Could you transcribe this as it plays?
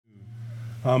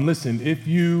Listen, if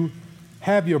you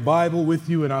have your Bible with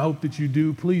you, and I hope that you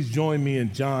do, please join me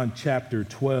in John chapter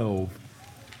 12.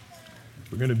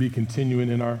 We're going to be continuing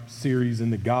in our series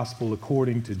in the Gospel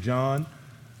according to John.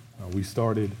 We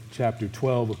started chapter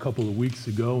 12 a couple of weeks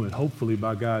ago, and hopefully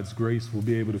by God's grace, we'll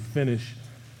be able to finish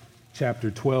chapter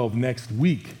 12 next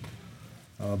week.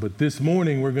 But this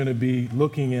morning, we're going to be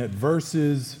looking at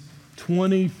verses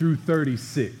 20 through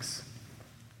 36.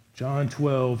 John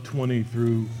 12, 20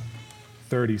 through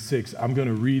 36. I'm going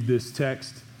to read this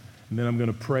text, and then I'm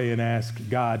going to pray and ask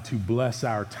God to bless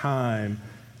our time,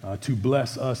 to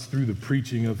bless us through the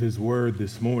preaching of his word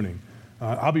this morning.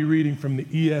 I'll be reading from the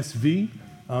ESV.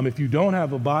 If you don't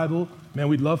have a Bible, man,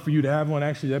 we'd love for you to have one.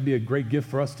 Actually, that'd be a great gift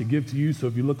for us to give to you. So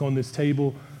if you look on this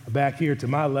table back here to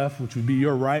my left, which would be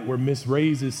your right, where Miss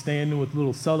Reyes is standing with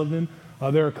little Sullivan,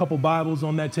 there are a couple Bibles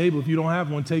on that table. If you don't have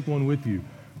one, take one with you.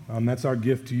 That's our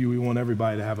gift to you. We want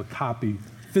everybody to have a copy,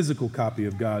 physical copy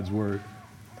of God's word.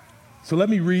 So let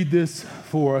me read this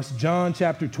for us. John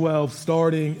chapter 12,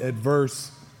 starting at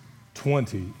verse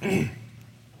 20.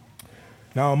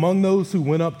 Now, among those who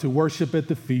went up to worship at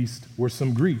the feast were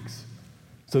some Greeks.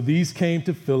 So these came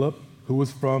to Philip, who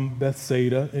was from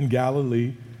Bethsaida in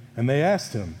Galilee, and they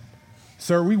asked him,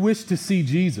 "Sir, we wish to see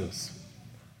Jesus."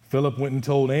 Philip went and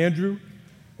told Andrew,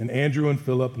 and Andrew and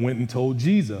Philip went and told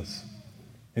Jesus.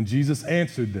 And Jesus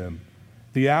answered them,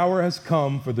 "The hour has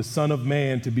come for the Son of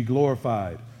Man to be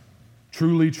glorified.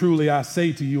 Truly, truly, I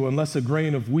say to you, unless a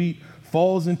grain of wheat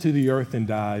falls into the earth and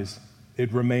dies,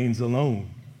 it remains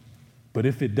alone. But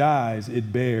if it dies,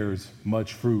 it bears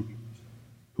much fruit.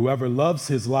 Whoever loves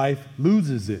his life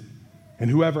loses it, and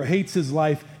whoever hates his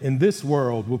life in this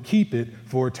world will keep it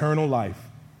for eternal life.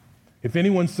 If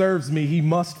anyone serves me, he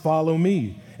must follow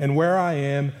me, and where I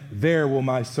am, there will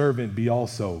my servant be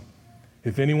also.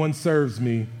 If anyone serves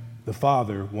me, the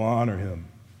Father will honor him.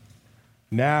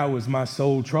 Now is my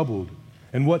soul troubled,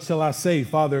 and what shall I say?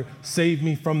 Father, save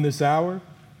me from this hour?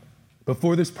 But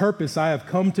for this purpose I have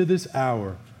come to this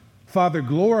hour. Father,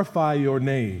 glorify your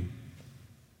name."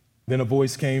 Then a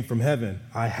voice came from heaven,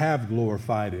 "I have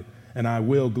glorified it, and I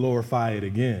will glorify it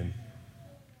again."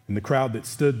 And the crowd that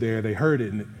stood there, they heard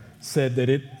it and said that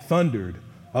it thundered.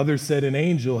 Others said, "An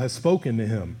angel has spoken to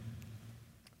him."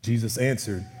 Jesus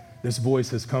answered, "This voice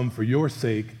has come for your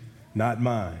sake, not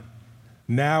mine.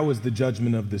 Now is the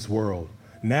judgment of this world.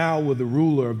 Now will the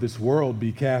ruler of this world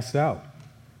be cast out.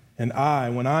 And I,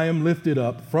 when I am lifted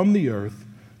up from the earth,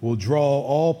 will draw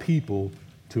all people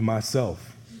to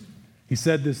myself." He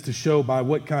said this to show by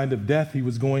what kind of death he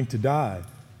was going to die.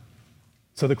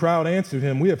 So the crowd answered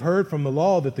him, "We have heard from the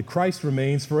law that the Christ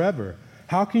remains forever.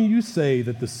 How can you say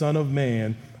that the Son of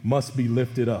Man must be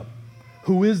lifted up?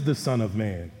 Who is the Son of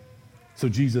Man?" So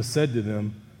Jesus said to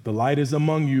them, "The light is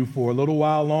among you for a little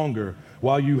while longer,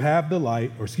 while you have the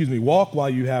light, walk while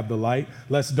you have the light,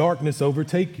 lest darkness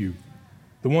overtake you.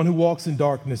 The one who walks in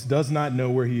darkness does not know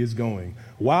where he is going.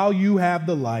 While you have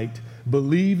the light,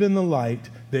 believe in the light,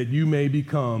 that you may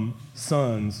become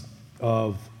sons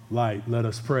of light." Let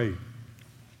us pray.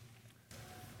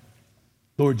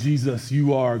 Lord Jesus,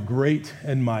 you are great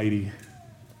and mighty.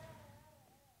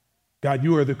 God,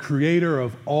 you are the creator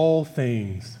of all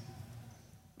things,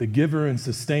 the giver and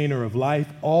sustainer of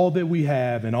life. All that we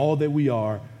have and all that we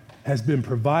are has been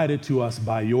provided to us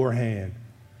by your hand.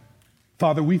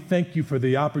 Father, we thank you for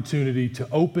the opportunity to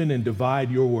open and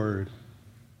divide your word.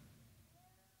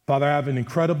 Father, I have an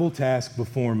incredible task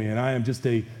before me, and I am just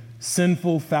a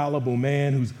sinful, fallible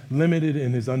man who's limited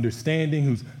in his understanding,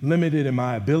 who's limited in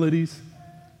my abilities.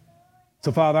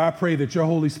 So, Father, I pray that your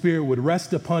Holy Spirit would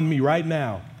rest upon me right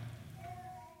now.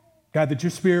 God, that your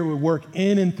Spirit would work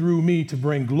in and through me to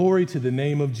bring glory to the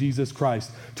name of Jesus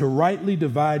Christ, to rightly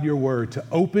divide your word, to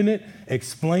open it,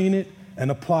 explain it,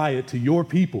 and apply it to your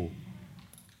people.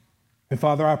 And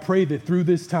Father, I pray that through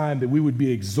this time that we would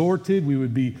be exhorted, we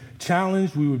would be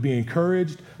challenged, we would be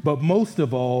encouraged, but most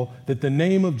of all, that the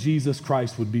name of Jesus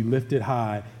Christ would be lifted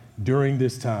high during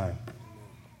this time.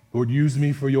 Lord, use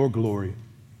me for your glory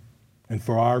and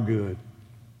for our good.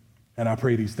 And I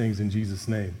pray these things in Jesus'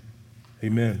 name.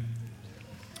 Amen.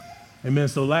 Amen.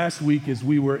 So last week, as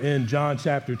we were in John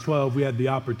chapter 12, we had the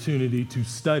opportunity to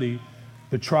study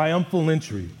the triumphal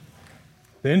entry,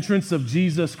 the entrance of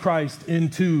Jesus Christ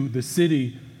into the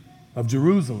city of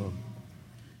Jerusalem.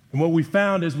 And what we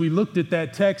found as we looked at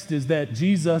that text is that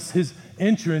Jesus, his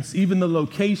entrance, even the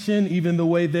location, even the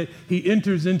way that he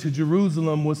enters into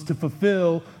Jerusalem, was to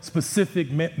fulfill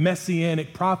specific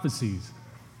messianic prophecies.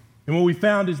 And what we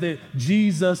found is that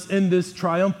Jesus in this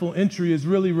triumphal entry is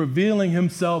really revealing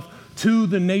himself to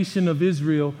the nation of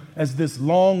Israel as this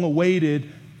long-awaited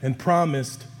and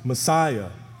promised Messiah.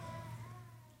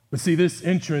 But see, this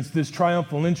entrance, this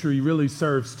triumphal entry really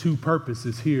serves two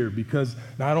purposes here, because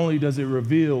not only does it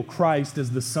reveal Christ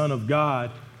as the Son of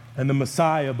God and the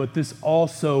Messiah, but this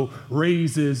also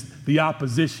raises the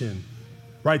opposition,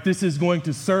 right? This is going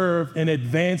to serve in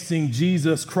advancing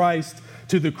Jesus Christ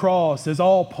to the cross as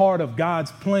all part of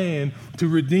God's plan to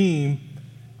redeem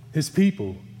his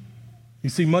people. You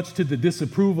see, much to the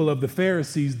disapproval of the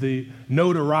Pharisees, the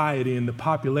notoriety and the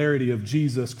popularity of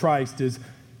Jesus Christ is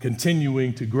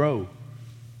continuing to grow.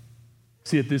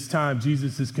 See, at this time,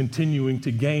 Jesus is continuing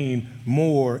to gain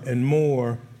more and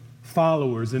more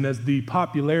followers. And as the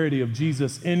popularity of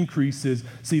Jesus increases,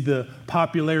 see, the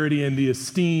popularity and the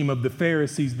esteem of the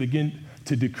Pharisees begin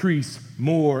to decrease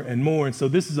more and more. And so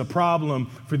this is a problem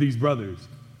for these brothers.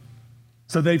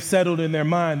 So they've settled in their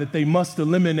mind that they must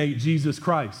eliminate Jesus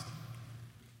Christ.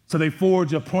 So they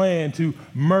forge a plan to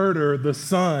murder the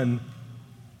Son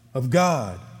of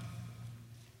God.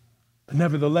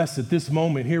 Nevertheless, at this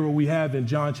moment, here what we have in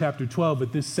John chapter 12,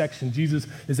 at this section, Jesus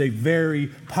is a very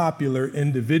popular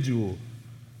individual.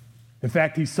 In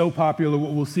fact, he's so popular,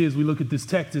 what we'll see as we look at this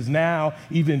text is now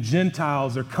even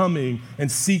Gentiles are coming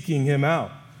and seeking him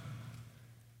out.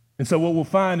 And so what we'll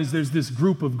find is there's this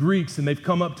group of Greeks, and they've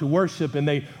come up to worship, and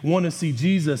they want to see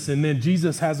Jesus, and then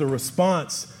Jesus has a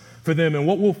response for them. And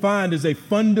what we'll find is a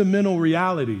fundamental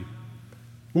reality.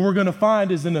 What we're going to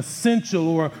find is an essential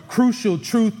or a crucial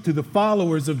truth to the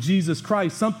followers of Jesus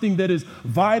Christ, something that is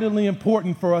vitally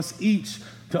important for us each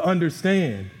to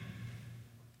understand.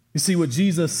 You see, what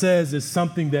Jesus says is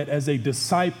something that as a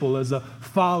disciple, as a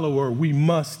follower, we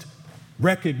must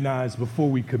recognize before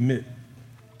we commit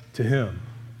to him.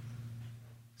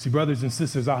 See, brothers and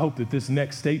sisters, I hope that this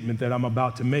next statement that I'm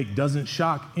about to make doesn't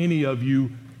shock any of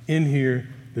you in here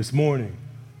this morning.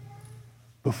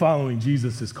 But following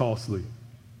Jesus is costly.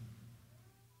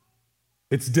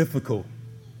 It's difficult.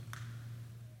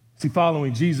 See,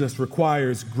 following Jesus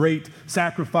requires great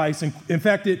sacrifice. And in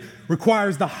fact, it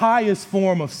requires the highest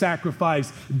form of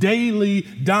sacrifice, daily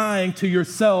dying to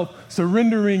yourself,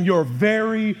 surrendering your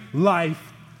very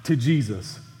life to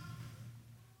Jesus.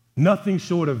 Nothing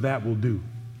short of that will do.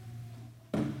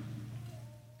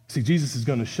 See, Jesus is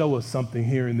going to show us something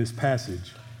here in this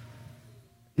passage.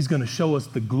 He's going to show us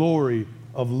the glory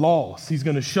of loss. He's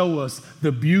going to show us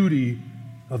the beauty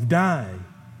of dying.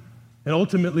 And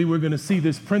ultimately, we're going to see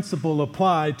this principle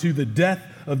applied to the death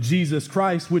of Jesus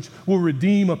Christ, which will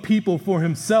redeem a people for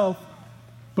himself.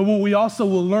 But what we also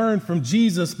will learn from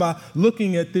Jesus by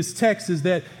looking at this text is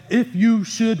that if you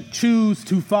should choose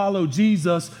to follow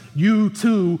Jesus, you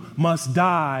too must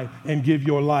die and give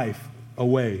your life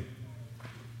away.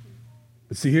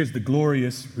 But see, here's the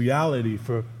glorious reality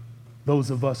for those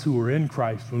of us who are in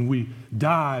Christ. When we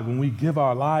die, when we give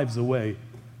our lives away,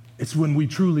 it's when we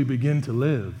truly begin to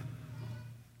live.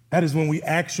 That is when we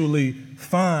actually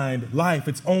find life.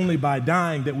 It's only by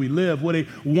dying that we live. What a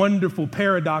wonderful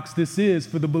paradox this is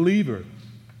for the believer.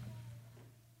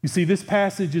 You see, this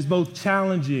passage is both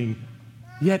challenging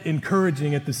yet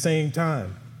encouraging at the same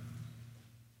time.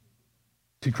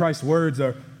 See, Christ's words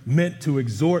are meant to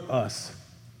exhort us.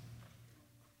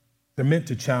 They're meant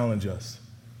to challenge us.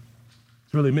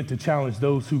 It's really meant to challenge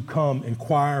those who come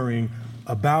inquiring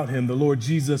about him. The Lord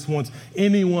Jesus wants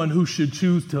anyone who should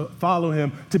choose to follow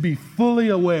him to be fully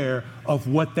aware of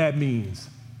what that means.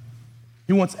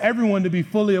 He wants everyone to be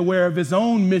fully aware of his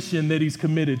own mission that he's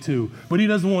committed to, but he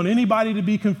doesn't want anybody to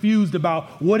be confused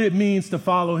about what it means to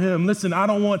follow him. Listen, I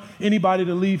don't want anybody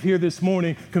to leave here this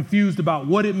morning confused about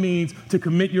what it means to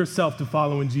commit yourself to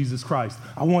following Jesus Christ.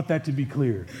 I want that to be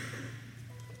clear.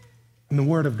 And the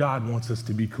Word of God wants us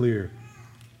to be clear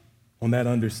on that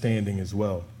understanding as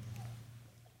well.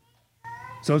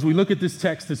 So as we look at this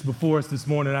text that's before us this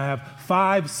morning, I have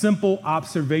 5 simple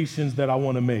observations that I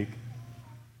want to make.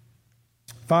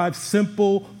 5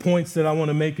 simple points that I want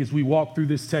to make as we walk through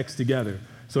this text together.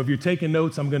 So if you're taking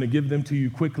notes, I'm going to give them to you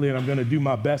quickly, and I'm going to do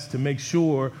my best to make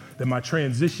sure that my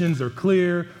transitions are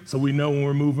clear so we know when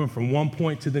we're moving from one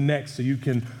point to the next so you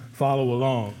can follow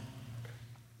along.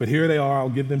 But here they are. I'll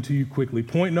give them to you quickly.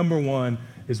 Point number 1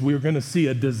 is we're going to see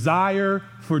a desire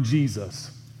for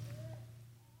Jesus.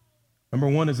 Number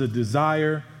 1 is a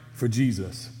desire for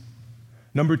Jesus.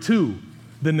 Number 2,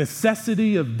 the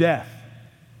necessity of death.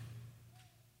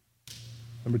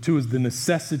 Number 2 is the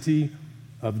necessity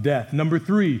of death. Number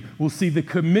 3, we'll see the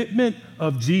commitment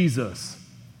of Jesus.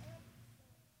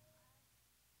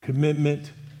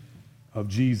 Commitment of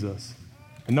Jesus.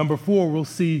 And number 4, we'll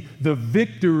see the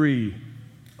victory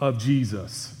of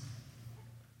Jesus.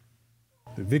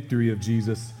 The victory of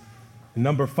Jesus. And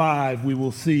number 5, we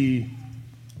will see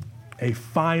a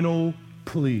final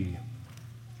plea.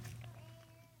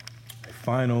 A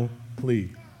final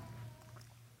plea.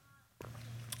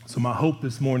 So my hope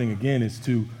this morning, again, is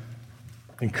to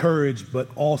encourage, but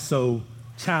also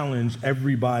challenge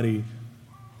everybody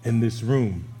in this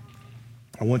room.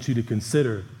 I want you to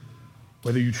consider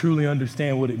whether you truly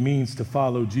understand what it means to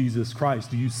follow Jesus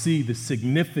Christ. Do you see the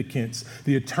significance,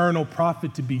 the eternal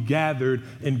profit to be gathered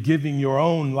in giving your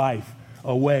own life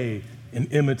away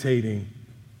and imitating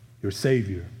your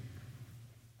Savior?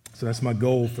 So that's my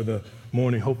goal for the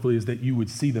morning, hopefully, is that you would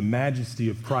see the majesty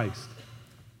of Christ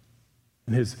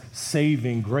and his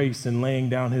saving grace and laying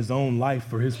down his own life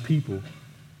for his people.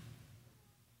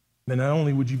 Then not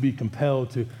only would you be compelled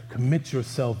to commit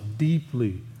yourself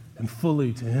deeply and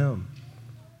fully to him,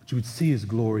 but you would see his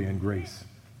glory and grace.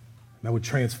 And that would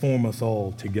transform us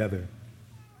all together.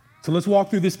 So let's walk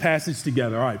through this passage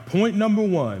together. All right, point number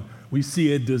one, we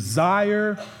see a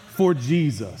desire for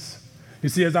Jesus. You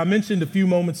see, as I mentioned a few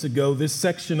moments ago, this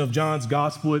section of John's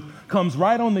gospel, it comes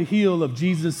right on the heel of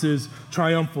Jesus'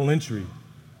 triumphal entry.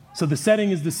 So the setting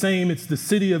is the same. It's the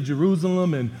city of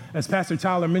Jerusalem. And as Pastor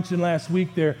Tyler mentioned last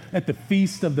week, they're at the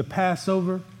feast of the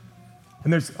Passover.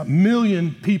 And there's 1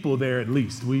 million people there at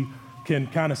least. We can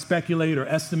kind of speculate or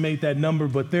estimate that number,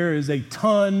 but there is a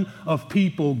ton of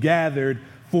people gathered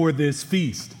for this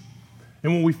feast.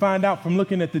 And what we find out from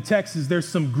looking at the text is there's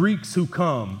some Greeks who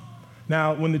come.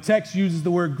 Now, when the text uses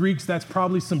the word Greeks, that's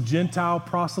probably some Gentile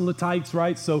proselytes,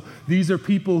 right? So these are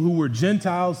people who were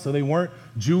Gentiles, so they weren't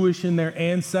Jewish in their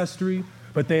ancestry,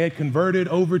 but they had converted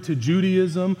over to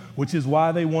Judaism, which is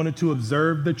why they wanted to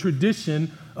observe the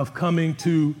tradition of coming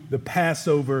to the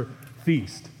Passover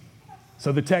feast.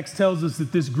 So the text tells us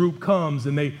that this group comes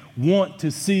and they want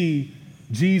to see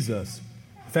Jesus.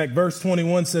 In fact, verse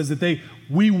 21 says that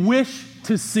we wish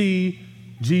to see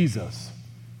Jesus.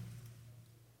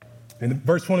 And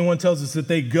verse 21 tells us that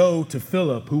they go to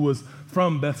Philip, who was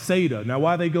from Bethsaida. Now,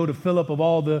 why they go to Philip of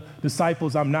all the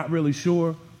disciples, I'm not really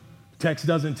sure. The text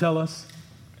doesn't tell us.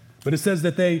 But it says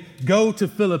that they go to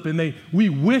Philip and we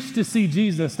wish to see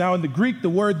Jesus. Now, in the Greek, the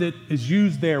word that is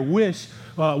used there, wish,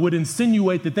 would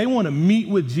insinuate that they want to meet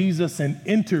with Jesus and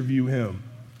interview him.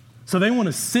 So they want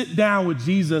to sit down with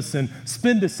Jesus and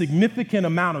spend a significant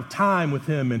amount of time with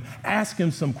him and ask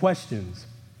him some questions.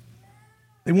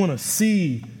 They want to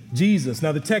see Jesus.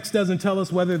 Now, the text doesn't tell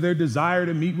us whether their desire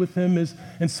to meet with him is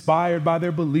inspired by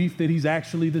their belief that he's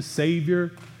actually the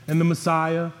Savior and the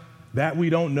Messiah. That we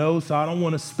don't know, so I don't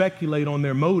want to speculate on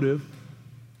their motive.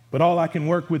 But all I can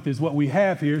work with is what we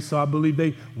have here, so I believe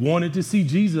they wanted to see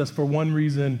Jesus for one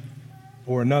reason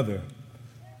or another.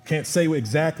 Can't say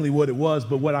exactly what it was,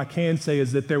 but what I can say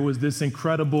is that there was this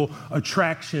incredible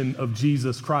attraction of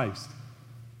Jesus Christ.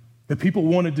 That people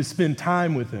wanted to spend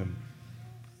time with him.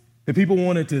 That people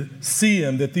wanted to see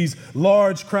him, that these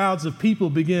large crowds of people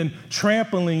began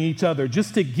trampling each other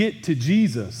just to get to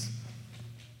Jesus.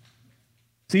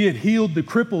 See, he had healed the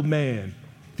crippled man.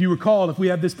 If you recall, if we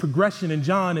have this progression in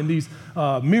John and these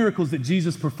miracles that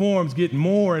Jesus performs get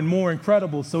more and more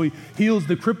incredible. So he heals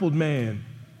the crippled man.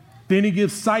 Then he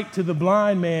gives sight to the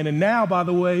blind man. And now, by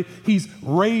the way, he's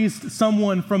raised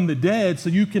someone from the dead. So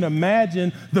you can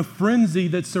imagine the frenzy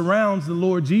that surrounds the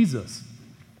Lord Jesus.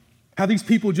 How these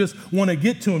people just want to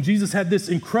get to him. Jesus had this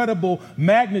incredible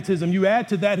magnetism. You add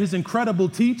to that his incredible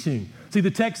teaching. See,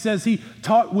 the text says he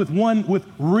taught with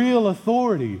real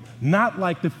authority, not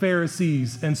like the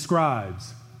Pharisees and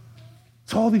scribes.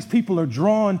 So all these people are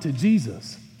drawn to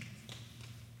Jesus.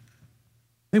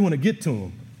 They want to get to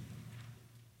him.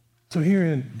 So here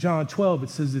in John 12, it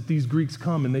says that these Greeks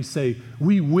come and they say,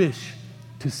 we wish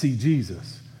to see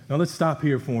Jesus. Now let's stop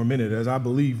here for a minute, as I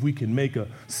believe we can make a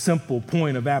simple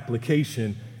point of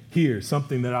application here,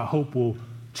 something that I hope will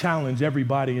challenge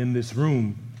everybody in this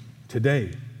room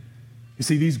today. You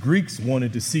see, these Greeks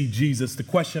wanted to see Jesus. The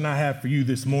question I have for you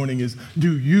this morning is,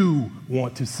 do you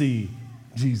want to see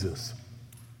Jesus?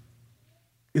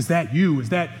 Is that you? Is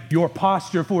that your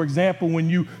posture, for example, when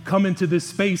you come into this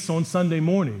space on Sunday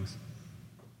mornings?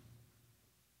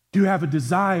 Do you have a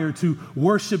desire to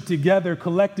worship together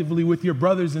collectively with your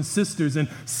brothers and sisters and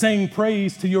sing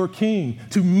praise to your King,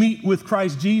 to meet with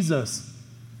Christ Jesus?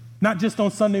 Not just on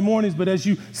Sunday mornings, but as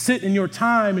you sit in your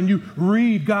time and you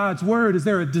read God's word, is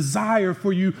there a desire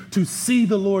for you to see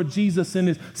the Lord Jesus in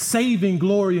his saving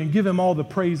glory and give him all the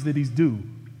praise that he's due?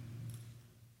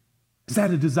 Is that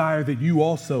a desire that you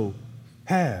also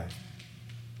have?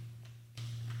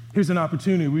 Here's an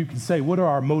opportunity we can say, what are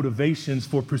our motivations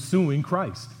for pursuing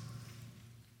Christ?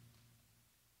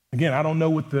 Again, I don't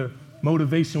know what the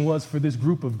motivation was for this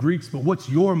group of Greeks, but what's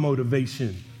your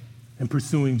motivation in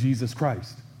pursuing Jesus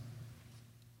Christ?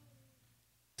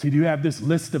 See, do you have this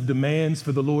list of demands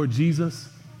for the Lord Jesus?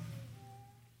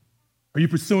 Are you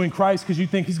pursuing Christ because you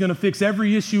think he's going to fix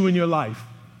every issue in your life?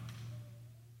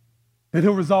 That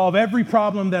he'll resolve every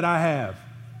problem that I have?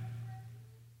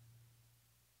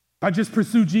 If I just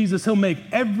pursue Jesus, he'll make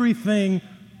everything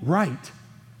right.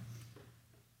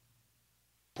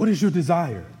 What is your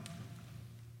desire?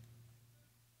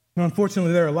 Now,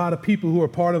 unfortunately, there are a lot of people who are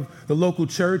part of the local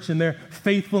church and they're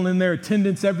faithful in their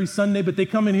attendance every Sunday, but they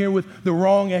come in here with the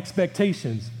wrong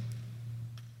expectations.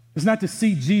 It's not to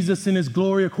see Jesus in his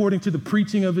glory according to the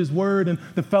preaching of his word and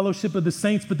the fellowship of the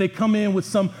saints, but they come in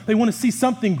with they want to see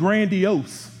something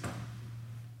grandiose,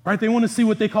 right? They want to see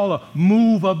what they call a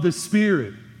move of the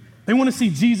Spirit. They want to see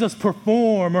Jesus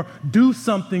perform or do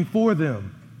something for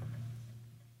them.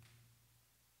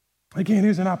 Again,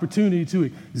 here's an opportunity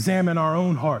to examine our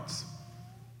own hearts,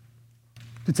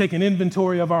 to take an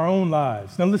inventory of our own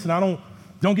lives. Now listen,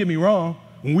 don't get me wrong.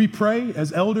 When we pray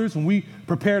as elders, when we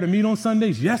prepare to meet on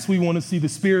Sundays, yes, we want to see the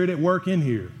Spirit at work in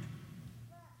here.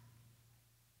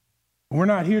 We're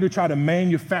not here to try to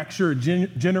manufacture or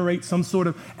generate some sort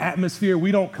of atmosphere.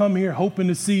 We don't come here hoping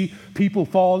to see people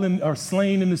fallen or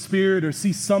slain in the Spirit or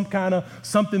see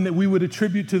something that we would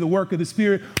attribute to the work of the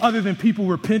Spirit other than people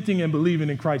repenting and believing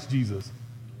in Christ Jesus.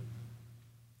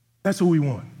 That's what we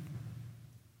want.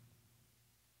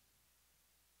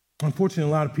 Unfortunately,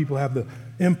 a lot of people have the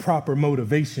improper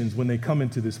motivations when they come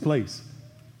into this place.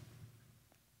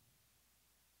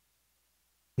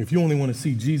 If you only want to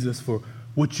see Jesus for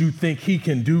what you think he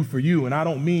can do for you, and I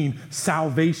don't mean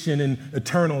salvation and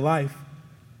eternal life.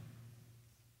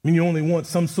 I mean, you only want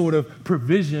some sort of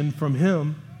provision from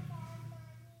him.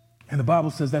 And the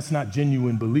Bible says that's not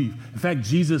genuine belief. In fact,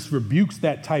 Jesus rebukes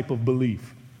that type of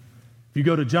belief. If you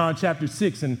go to John chapter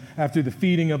 6, and after the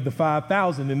feeding of the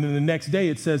 5,000, and then the next day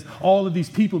it says all of these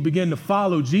people began to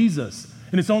follow Jesus.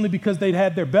 And it's only because they'd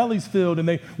had their bellies filled and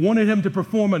they wanted him to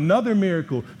perform another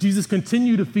miracle. Jesus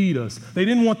continued to feed us. They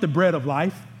didn't want the bread of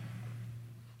life.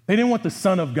 They didn't want the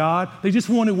Son of God. They just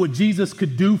wanted what Jesus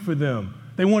could do for them.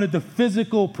 They wanted the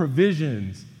physical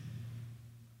provisions.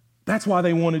 That's why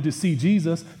they wanted to see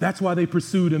Jesus. That's why they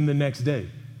pursued him the next day.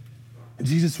 And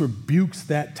Jesus rebukes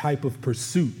that type of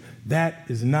pursuit. That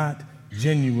is not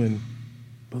genuine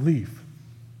belief.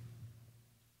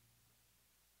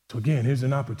 So again, here's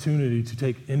an opportunity to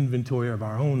take inventory of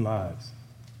our own lives,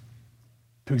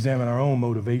 to examine our own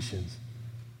motivations.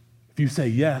 If you say,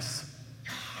 yes,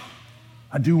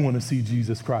 I do want to see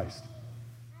Jesus Christ,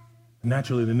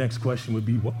 naturally the next question would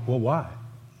be, well, why?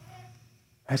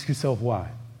 Ask yourself why.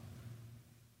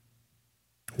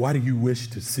 Why do you wish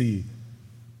to see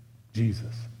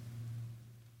Jesus?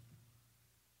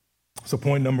 So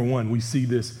point number one, we see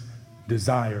this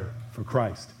desire for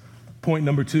Christ. Point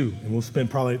number two, and we'll spend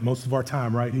probably most of our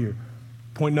time right here.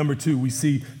 Point number two, we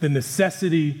see the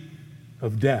necessity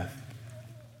of death.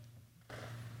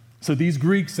 So these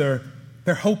Greeks they're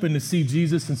hoping to see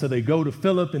Jesus, and so they go to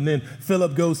Philip, and then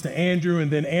Philip goes to Andrew,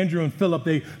 and then Andrew and Philip,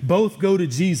 they both go to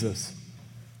Jesus.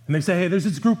 And they say, hey, there's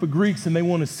this group of Greeks, and they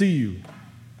want to see you.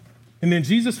 And then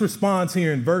Jesus responds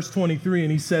here in verse 23,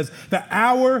 and he says, the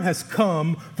hour has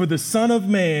come for the Son of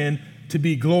Man to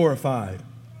be glorified.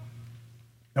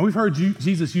 Now, we've heard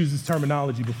Jesus use this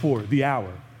terminology before, the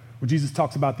hour. When Jesus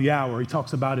talks about the hour, he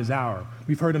talks about his hour.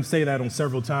 We've heard him say that on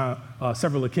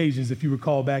several occasions, if you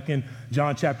recall back in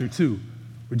John chapter 2,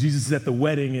 where Jesus is at the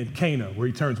wedding in Cana, where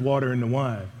he turns water into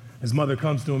wine. His mother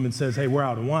comes to him and says, hey, we're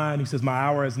out of wine. He says, my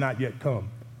hour has not yet come.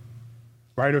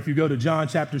 Right? Or if you go to John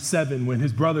chapter 7, when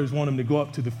his brothers want him to go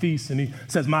up to the feast, and he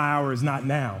says, my hour is not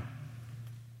now.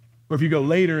 Or if you go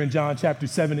later in John chapter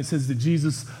 7, it says that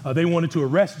Jesus, they wanted to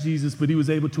arrest Jesus, but he was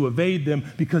able to evade them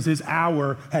because his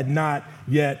hour had not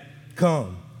yet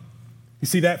come. You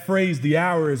see, that phrase, the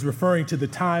hour, is referring to the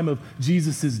time of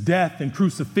Jesus' death and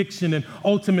crucifixion and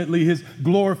ultimately his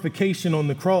glorification on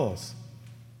the cross.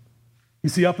 You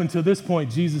see, up until this point,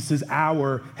 Jesus'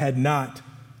 hour had not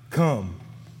come.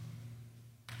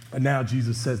 But now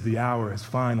Jesus says the hour has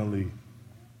finally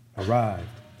arrived.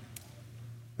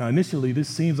 Now, initially, this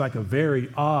seems like a very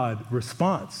odd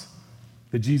response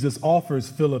that Jesus offers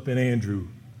Philip and Andrew.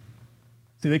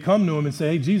 See, they come to him and say,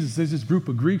 hey, Jesus, there's this group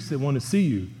of Greeks that want to see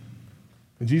you.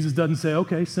 And Jesus doesn't say,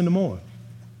 okay, send them on.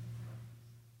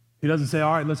 He doesn't say,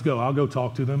 all right, let's go. I'll go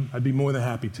talk to them. I'd be more than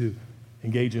happy to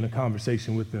engage in a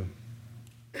conversation with them.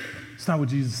 It's not what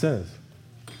Jesus says.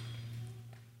 He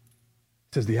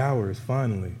says the hour has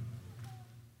finally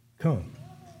come.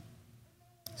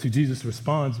 See, Jesus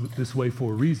responds this way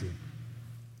for a reason.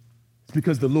 It's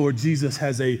because the Lord Jesus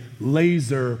has a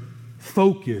laser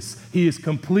focus. He is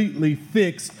completely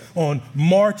fixed on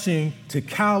marching to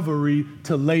Calvary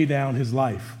to lay down his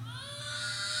life.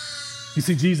 You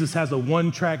see, Jesus has a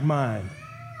one-track mind.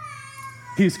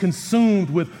 He is consumed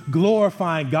with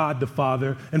glorifying God the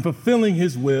Father and fulfilling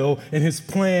his will and his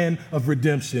plan of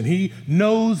redemption. He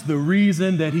knows the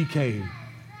reason that he came,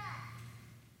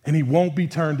 and he won't be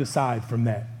turned aside from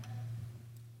that.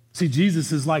 See,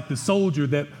 Jesus is like the soldier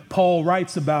that Paul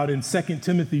writes about in 2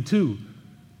 Timothy 2,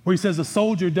 where he says a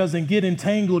soldier doesn't get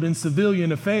entangled in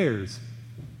civilian affairs.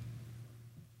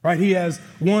 Right? He has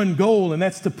one goal, and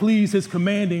that's to please his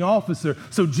commanding officer.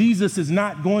 So Jesus is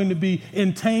not going to be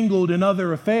entangled in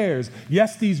other affairs.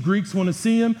 Yes, these Greeks want to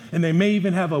see him, and they may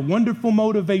even have a wonderful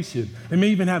motivation. They may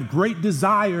even have great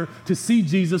desire to see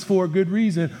Jesus for a good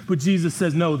reason, but Jesus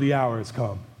says, no, the hour has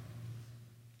come.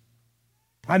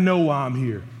 I know why I'm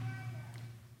here,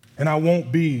 and I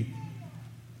won't be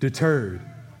deterred.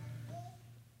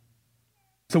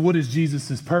 So what is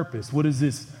Jesus' purpose? What is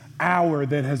this hour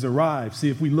that has arrived?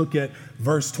 See, if we look at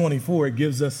verse 24, it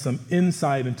gives us some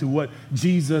insight into what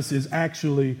Jesus is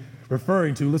actually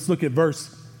referring to. Let's look at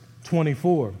verse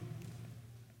 24.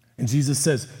 And Jesus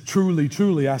says, truly,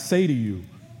 truly, I say to you,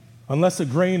 unless a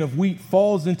grain of wheat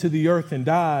falls into the earth and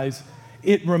dies,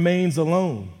 it remains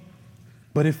alone.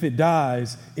 But if it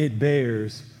dies, it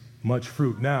bears much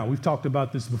fruit. Now, we've talked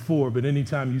about this before, but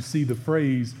anytime you see the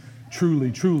phrase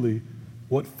truly, truly,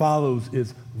 what follows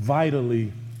is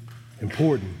vitally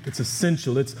important. It's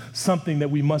essential. It's something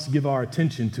that we must give our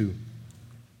attention to.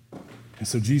 And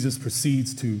so Jesus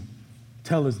proceeds to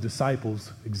tell his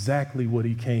disciples exactly what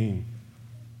he came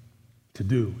to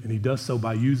do. And he does so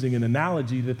by using an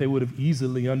analogy that they would have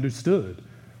easily understood,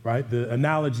 right? The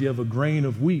analogy of a grain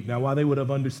of wheat. Now, why they would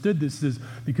have understood this is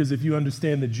because if you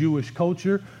understand the Jewish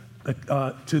culture,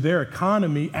 to their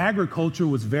economy, agriculture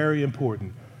was very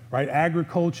important. Right?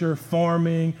 Agriculture,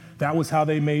 farming, that was how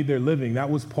they made their living. That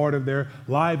was part of their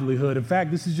livelihood. In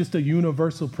fact, this is just a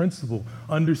universal principle,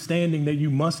 understanding that you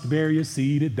must bear your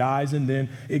seed, it dies, and then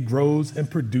it grows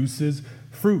and produces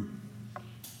fruit.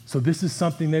 So this is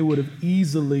something they would have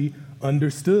easily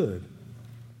understood.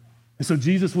 And so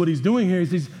Jesus, what he's doing here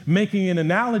is he's making an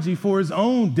analogy for his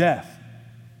own death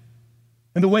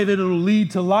and the way that it'll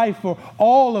lead to life for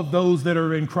all of those that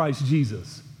are in Christ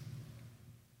Jesus.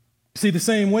 See, the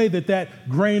same way that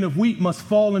grain of wheat must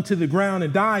fall into the ground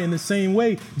and die, in the same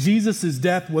way, Jesus'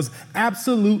 death was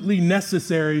absolutely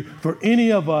necessary for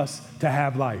any of us to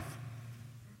have life.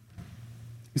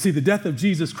 You see, the death of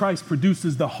Jesus Christ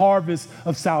produces the harvest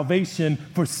of salvation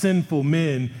for sinful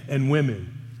men and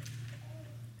women.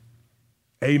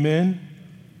 Amen?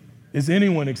 Is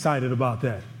anyone excited about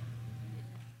that?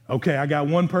 Okay, I got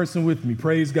one person with me.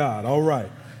 Praise God. All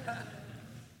right.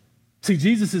 See,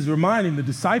 Jesus is reminding the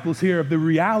disciples here of the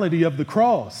reality of the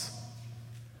cross.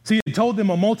 See, he told them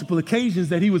on multiple occasions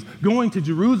that he was going to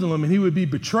Jerusalem and he would be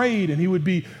betrayed and he would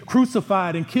be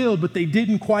crucified and killed, but they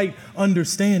didn't quite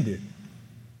understand it.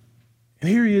 And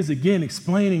here he is again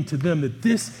explaining to them that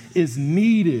this is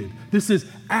needed. This is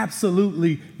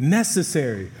absolutely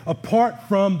necessary. Apart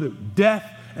from the death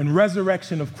and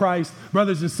resurrection of Christ,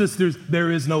 brothers and sisters, there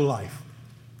is no life.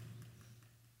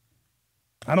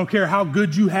 I don't care how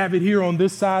good you have it here on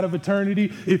this side of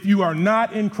eternity. If you are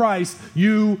not in Christ,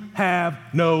 you have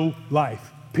no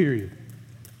life, period.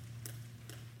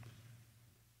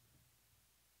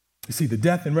 You see, the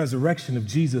death and resurrection of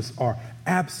Jesus are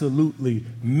absolutely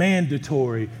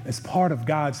mandatory as part of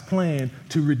God's plan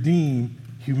to redeem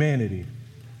humanity.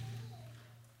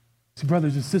 See,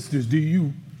 brothers and sisters, do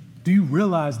you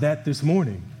realize that this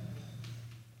morning?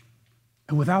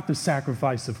 And without the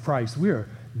sacrifice of Christ, we are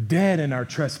dead in our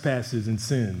trespasses and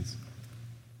sins.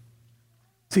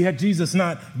 See, had Jesus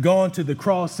not gone to the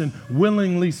cross and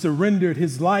willingly surrendered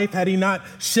his life, had he not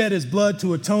shed his blood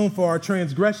to atone for our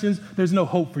transgressions, there's no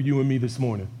hope for you and me this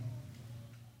morning.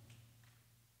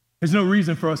 There's no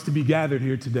reason for us to be gathered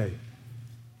here today.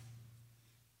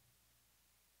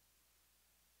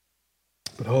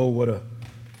 But oh, what a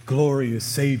glorious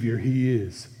Savior he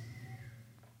is.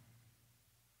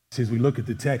 See, as we look at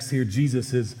the text here,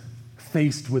 Jesus is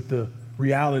faced with the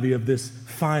reality of this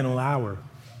final hour.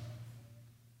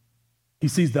 He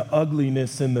sees the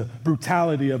ugliness and the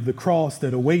brutality of the cross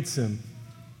that awaits him,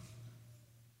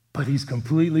 but he's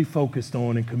completely focused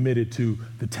on and committed to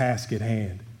the task at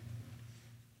hand.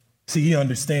 See, he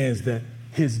understands that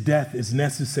his death is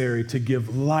necessary to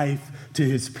give life to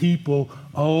his people.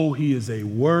 Oh, he is a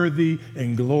worthy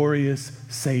and glorious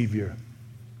Savior.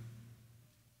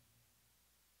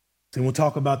 And we'll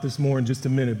talk about this more in just a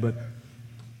minute, but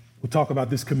we'll talk about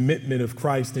this commitment of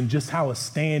Christ and just how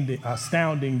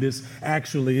astounding this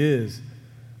actually is.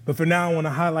 But for now, I want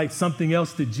to highlight something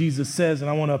else that Jesus says, and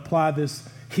I want to apply this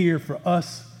here for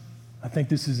us. I think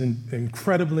this is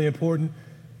incredibly important.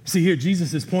 See, here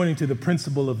Jesus is pointing to the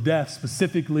principle of death,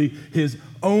 specifically his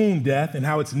own death and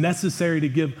how it's necessary to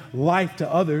give life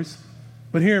to others.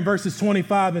 But here in verses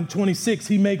 25 and 26,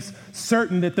 he makes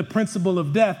certain that the principle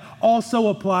of death also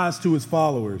applies to his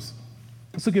followers.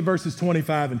 Let's look at verses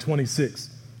 25 and 26.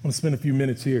 I want to spend a few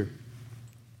minutes here.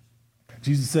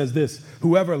 Jesus says this,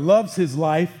 "Whoever loves his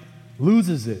life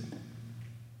loses it,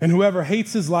 and whoever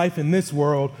hates his life in this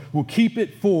world will keep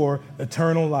it for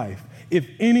eternal life. If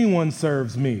anyone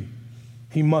serves me,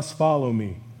 he must follow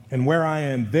me. And where I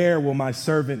am, there will my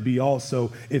servant be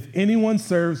also. If anyone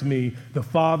serves me, the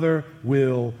Father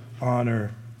will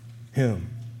honor him."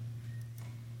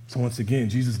 So once again,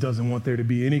 Jesus doesn't want there to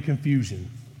be any confusion.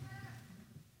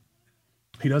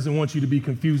 He doesn't want you to be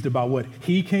confused about what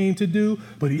he came to do,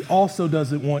 but he also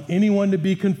doesn't want anyone to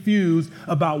be confused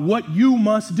about what you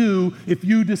must do if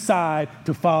you decide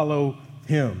to follow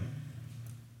him.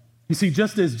 You see,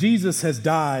 just as Jesus has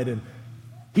died, and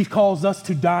he calls us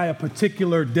to die a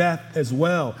particular death as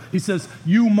well. He says,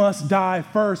 you must die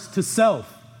first to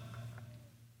self.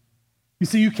 You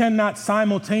see, you cannot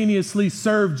simultaneously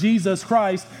serve Jesus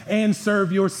Christ and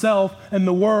serve yourself and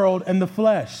the world and the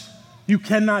flesh. You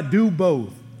cannot do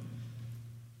both.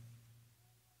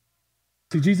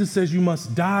 See, Jesus says you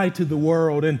must die to the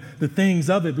world and the things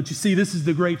of it. But you see, this is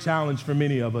the great challenge for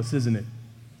many of us, isn't it?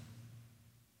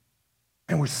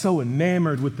 And we're so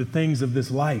enamored with the things of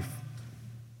this life.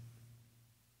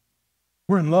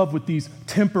 We're in love with these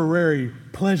temporary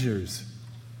pleasures.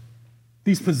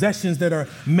 These possessions that are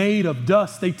made of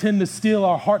dust, they tend to steal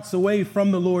our hearts away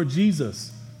from the Lord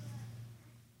Jesus.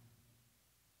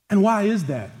 And why is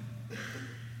that?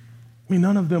 I mean,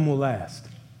 none of them will last.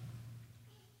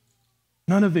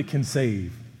 None of it can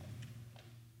save.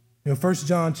 You know, 1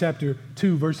 John chapter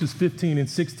 2, verses 15 and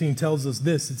 16 tells us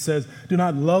this. It says, "Do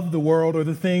not love the world or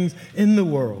the things in the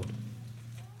world.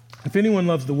 If anyone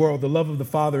loves the world, the love of the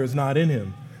Father is not in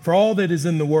him. For all that is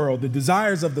in the world, the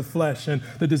desires of the flesh and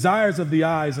the desires of the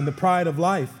eyes and the pride of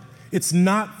life, it's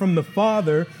not from the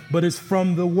Father, but is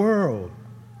from the world."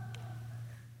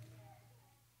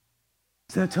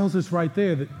 So that tells us right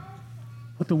there that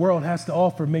what the world has to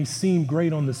offer may seem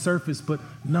great on the surface, but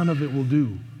none of it will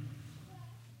do.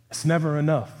 It's never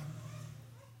enough.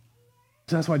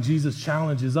 So that's why Jesus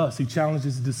challenges us. He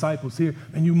challenges the disciples here,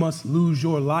 and you must lose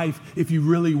your life if you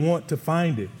really want to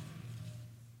find it.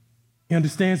 He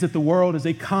understands that the world is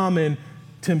a common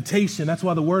temptation. That's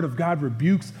why the Word of God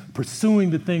rebukes pursuing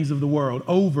the things of the world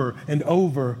over and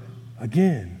over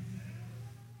again.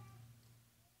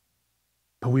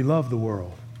 But we love the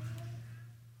world.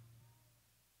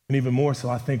 And even more so,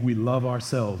 I think we love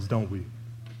ourselves, don't we?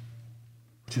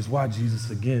 Which is why Jesus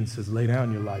again says, lay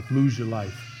down your life, lose your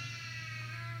life.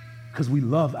 Because we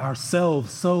love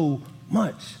ourselves so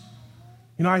much.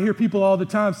 You know, I hear people all the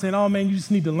time saying, oh man, you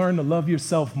just need to learn to love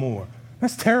yourself more.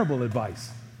 That's terrible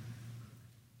advice.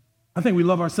 I think we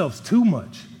love ourselves too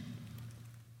much.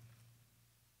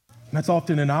 And that's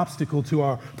often an obstacle to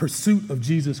our pursuit of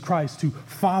Jesus Christ, to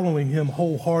following him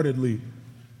wholeheartedly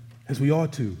as we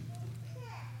ought to.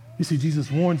 You see,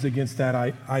 Jesus warns against that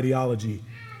ideology.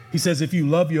 He says, if you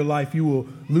love your life, you will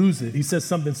lose it. He says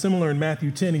something similar in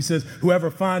Matthew 10. He says, whoever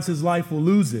finds his life will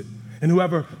lose it, and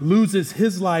whoever loses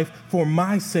his life for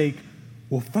my sake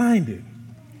will find it.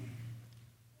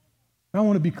 I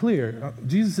want to be clear.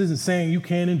 Jesus isn't saying you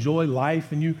can't enjoy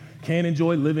life and you can't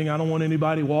enjoy living. I don't want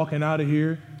anybody walking out of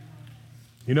here,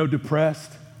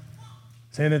 depressed,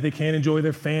 saying that they can't enjoy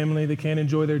their family, they can't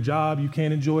enjoy their job, you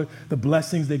can't enjoy the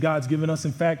blessings that God's given us.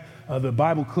 In fact, the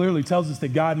Bible clearly tells us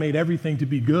that God made everything to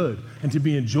be good and to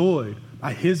be enjoyed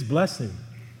by his blessing.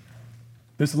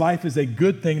 This life is a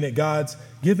good thing that God's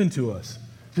given to us.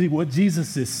 See, what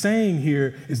Jesus is saying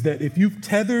here is that if you've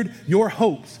tethered your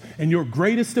hopes and your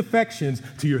greatest affections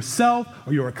to yourself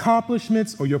or your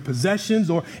accomplishments or your possessions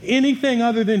or anything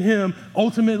other than him,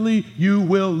 ultimately you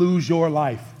will lose your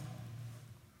life.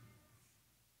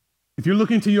 If you're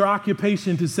looking to your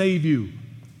occupation to save you,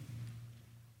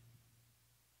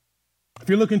 if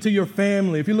you're looking to your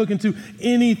family, if you're looking to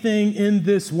anything in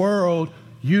this world,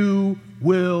 you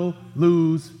will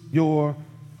lose your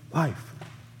life.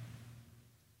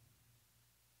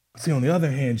 See, on the other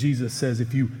hand, Jesus says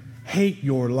if you hate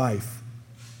your life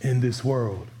in this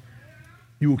world,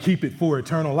 you will keep it for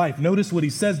eternal life. Notice what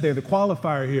he says there, the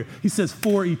qualifier here. He says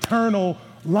for eternal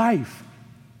life.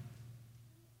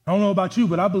 I don't know about you,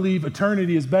 but I believe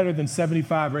eternity is better than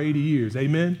 75 or 80 years.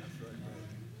 Amen?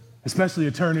 Especially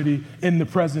eternity in the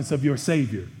presence of your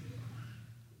Savior.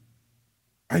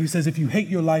 Right? He says, if you hate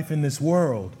your life in this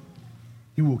world,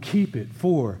 you will keep it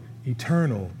for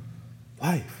eternal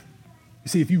life. You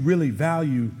see, if you really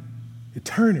value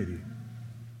eternity,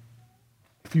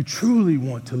 If you truly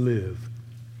want to live,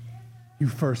 you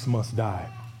first must die.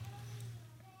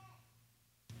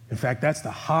 In fact, that's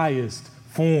the highest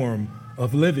form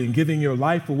of living, giving your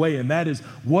life away, and that is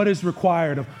what is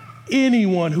required of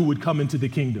anyone who would come into the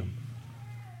kingdom.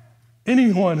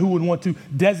 Anyone who would want to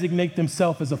designate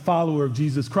themselves as a follower of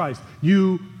Jesus Christ.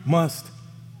 You must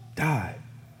die.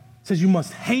 It says you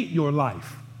must hate your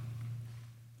life.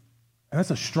 And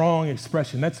that's a strong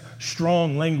expression. That's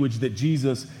strong language that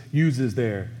Jesus uses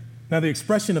there. Now, the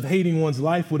expression of hating one's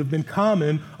life would have been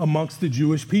common amongst the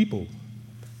Jewish people.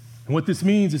 And what this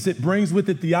means is it brings with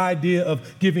it the idea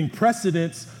of giving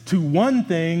precedence to one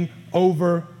thing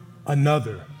over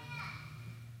another.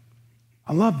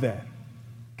 I love that.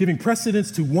 Giving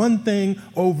precedence to one thing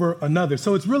over another.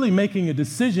 So it's really making a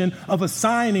decision of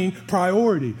assigning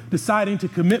priority, deciding to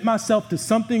commit myself to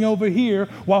something over here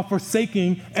while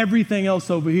forsaking everything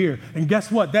else over here. And guess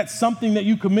what? That something that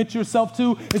you commit yourself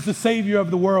to is the Savior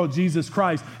of the world, Jesus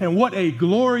Christ. And what a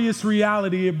glorious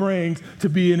reality it brings to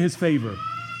be in his favor,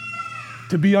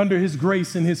 to be under his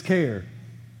grace and his care.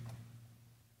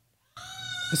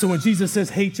 And so when Jesus says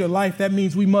hate your life, that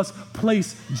means we must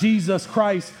place Jesus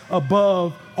Christ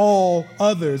above all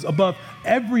others, above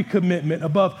every commitment,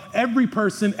 above every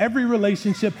person, every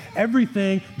relationship,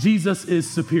 everything. Jesus is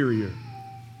superior.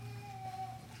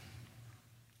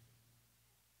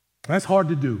 That's hard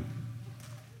to do.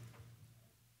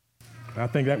 I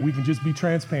think that we can just be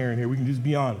transparent here. We can just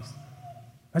be honest.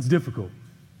 That's difficult.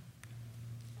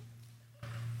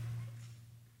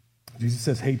 Jesus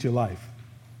says hate your life.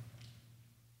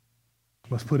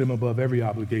 Must put him above every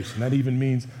obligation. That even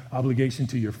means obligation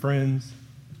to your friends,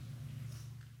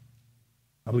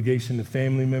 obligation to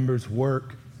family members,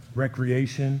 work,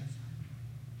 recreation.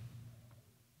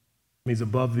 It means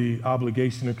above the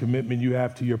obligation or commitment you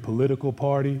have to your political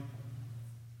party.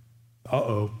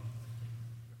 It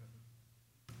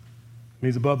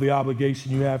means above the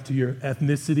obligation you have to your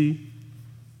ethnicity.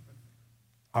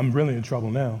 I'm really in trouble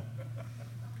now.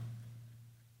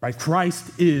 Right?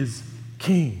 Christ is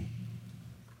king.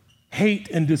 Hate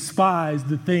and despise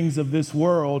the things of this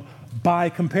world by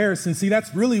comparison. See,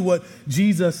 that's really what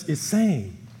Jesus is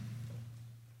saying.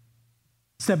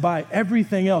 He said by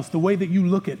everything else, the way that you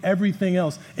look at everything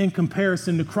else in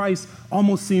comparison to Christ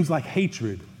almost seems like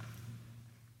hatred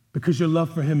because your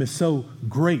love for him is so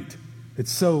great.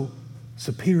 It's so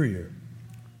superior.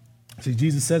 See,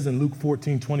 Jesus says in Luke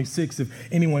 14:26, if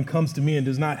anyone comes to me and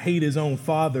does not hate his own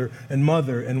father and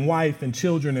mother and wife and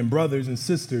children and brothers and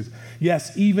sisters,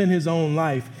 yes, even his own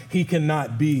life, he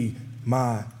cannot be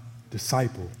my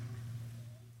disciple.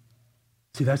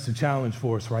 See, that's the challenge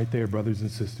for us right there, brothers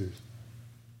and sisters.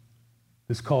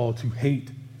 This call to hate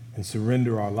and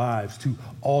surrender our lives, to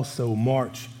also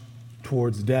march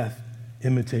towards death,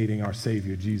 imitating our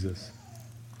Savior, Jesus.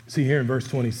 See, here in verse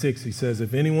 26, he says,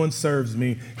 if anyone serves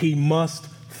me, he must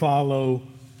follow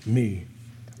me.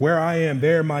 Where I am,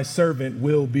 there my servant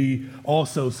will be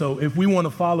also. So if we want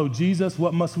to follow Jesus,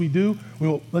 what must we do?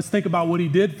 Let's think about what he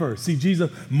did first. See,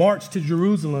 Jesus marched to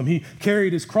Jerusalem. He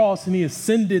carried his cross and he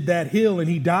ascended that hill and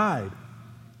he died.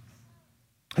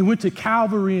 He went to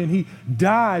Calvary and he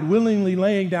died, willingly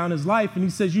laying down his life. And he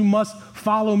says, you must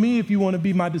follow me if you want to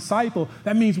be my disciple.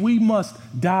 That means we must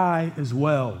die as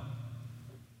well.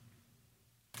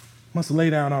 Must lay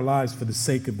down our lives for the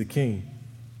sake of the King.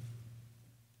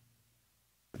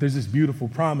 But there's this beautiful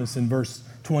promise in verse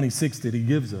 26 that he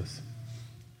gives us.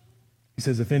 He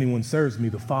says, if anyone serves me,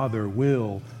 the Father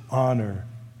will honor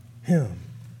him.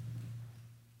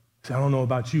 See, I don't know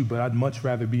about you, but I'd much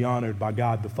rather be honored by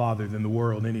God the Father than the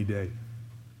world any day.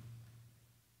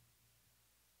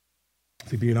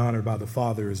 See, being honored by the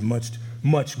Father is much,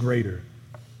 much greater.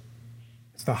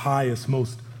 It's the highest,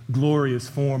 most glorious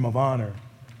form of honor.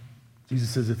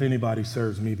 Jesus says, if anybody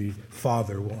serves me, the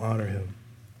Father will honor him.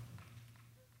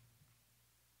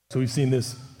 So we've seen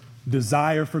this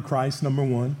desire for Christ, number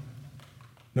one.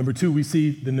 Number two, we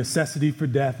see the necessity for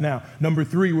death. Now, number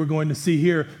three, we're going to see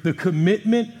here the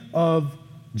commitment of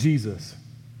Jesus.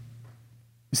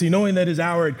 You see, knowing that his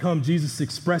hour had come, Jesus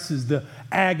expresses the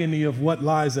agony of what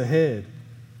lies ahead.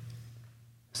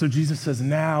 So Jesus says,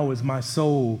 now is my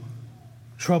soul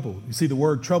troubled. You see, the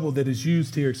word trouble that is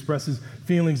used here expresses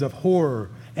feelings of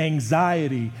horror,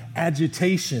 anxiety,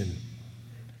 agitation.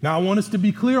 Now, I want us to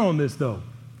be clear on this, though.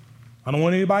 I don't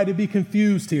want anybody to be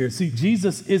confused here. See,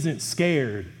 Jesus isn't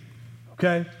scared,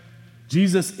 okay?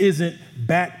 Jesus isn't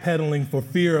backpedaling for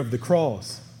fear of the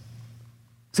cross.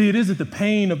 See, it isn't the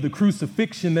pain of the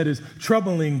crucifixion that is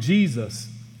troubling Jesus.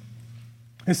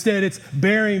 Instead, it's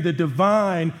bearing the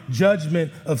divine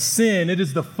judgment of sin. It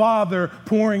is the Father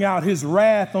pouring out his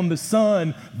wrath on the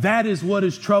Son. That is what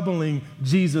is troubling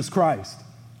Jesus Christ.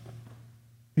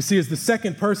 You see, as the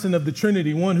second person of the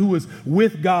Trinity, one who is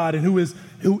with God and who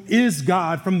is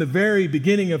God from the very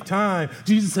beginning of time,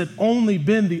 Jesus had only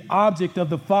been the object of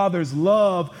the Father's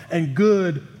love and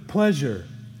good pleasure.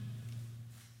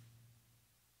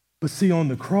 But see, on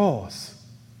the cross,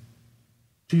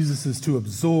 Jesus is to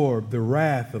absorb the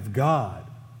wrath of God.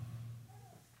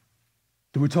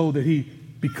 We're told that he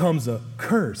becomes a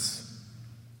curse.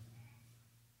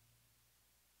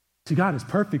 See, God is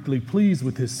perfectly pleased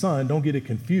with his Son. Don't get it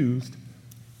confused.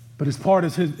 But as part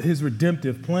of his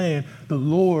redemptive plan, the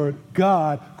Lord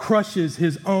God crushes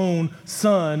his own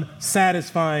Son,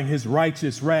 satisfying his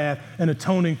righteous wrath and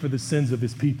atoning for the sins of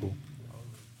his people.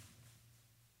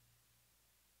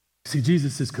 See,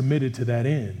 Jesus is committed to that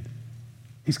end.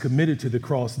 He's committed to the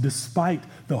cross despite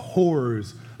the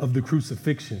horrors of the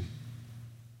crucifixion.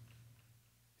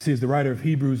 See, as the writer of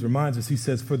Hebrews reminds us, he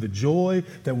says, for the joy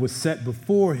that was set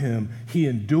before him, he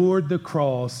endured the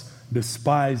cross,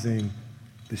 despising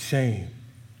the shame.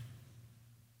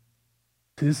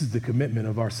 See, this is the commitment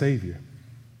of our Savior.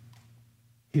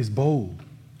 He is bold.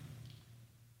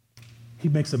 He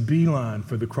makes a beeline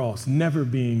for the cross, never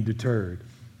being deterred,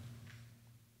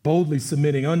 boldly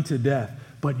submitting unto death,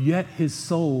 but yet his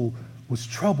soul was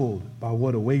troubled by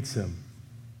what awaits him.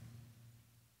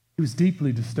 He was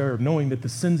deeply disturbed, knowing that the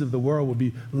sins of the world would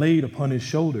be laid upon his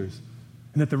shoulders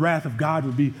and that the wrath of God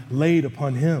would be laid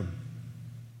upon him.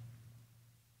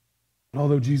 But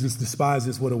although Jesus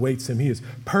despises what awaits him, he is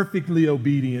perfectly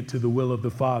obedient to the will of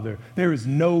the Father. There is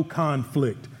no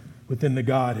conflict within the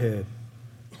Godhead.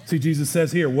 See, Jesus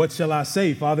says here, what shall I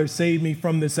say? Father, save me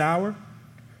from this hour.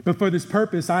 But for this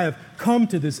purpose, I have come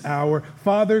to this hour.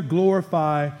 Father,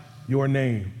 glorify your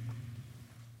name.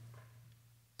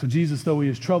 So Jesus, though he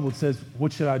is troubled, says,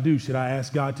 what should I do? Should I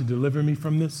ask God to deliver me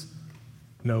from this?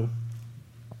 No.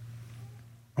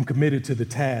 I'm committed to the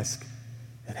task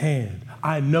at hand.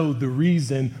 I know the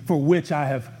reason for which I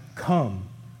have come.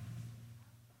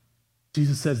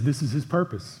 Jesus says this is his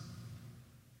purpose.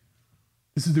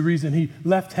 This is the reason he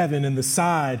left heaven and the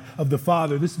side of the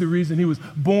Father. This is the reason he was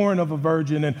born of a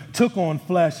virgin and took on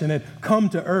flesh and had come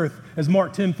to earth, as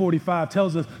Mark 10:45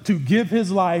 tells us, to give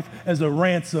his life as a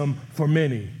ransom for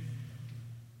many.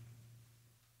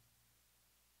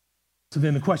 So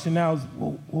then the question now is,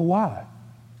 well, why?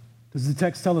 Does the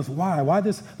text tell us why? Why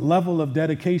this level of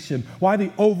dedication? Why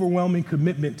the overwhelming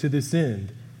commitment to this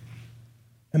end?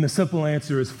 And the simple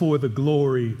answer is for the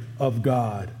glory of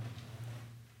God.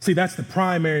 See, that's the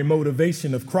primary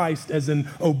motivation of Christ as an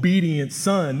obedient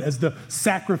son, as the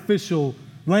sacrificial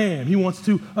lamb. He wants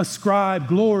to ascribe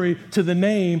glory to the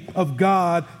name of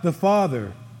God the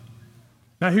Father.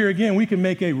 Now, here again, we can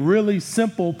make a really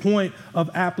simple point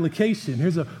of application.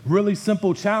 Here's a really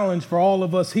simple challenge for all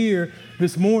of us here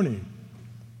this morning.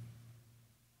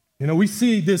 You know, we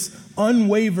see this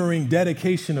unwavering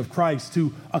dedication of Christ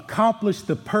to accomplish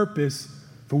the purpose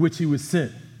for which he was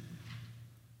sent.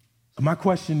 So my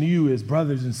question to you is,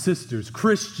 brothers and sisters,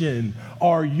 Christian,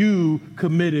 are you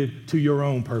committed to your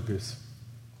own purpose?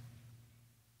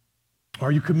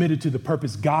 Are you committed to the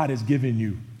purpose God has given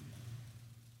you?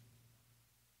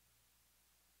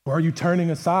 Or are you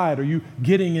turning aside? Are you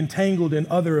getting entangled in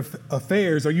other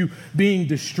affairs? Are you being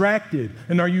distracted?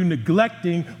 And are you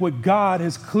neglecting what God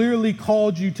has clearly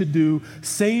called you to do,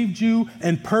 saved you,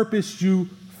 and purposed you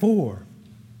for?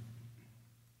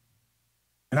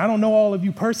 And I don't know all of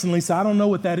you personally, so I don't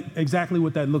know exactly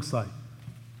what that looks like.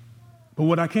 But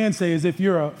what I can say is if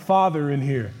you're a father in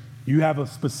here, you have a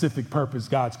specific purpose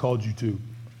God's called you to.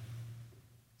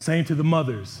 Same to the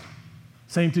mothers.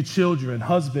 Same to children,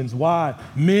 husbands, wives,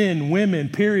 men, women,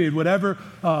 period. Whatever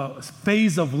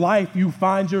phase of life you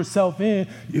find yourself in,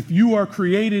 if you are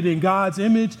created in God's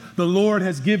image, the Lord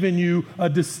has given you a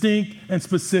distinct and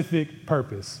specific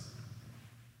purpose.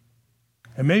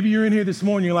 And maybe you're in here this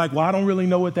morning, you're like, well, I don't really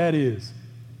know what that is.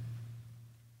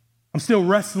 I'm still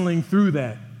wrestling through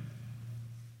that.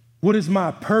 What is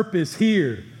my purpose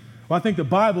here? Well, I think the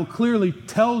Bible clearly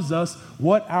tells us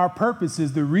what our purpose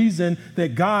is, the reason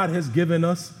that God has given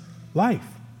us life.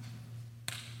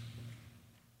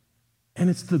 And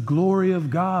it's the glory of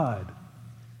God.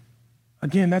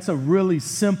 Again, that's a really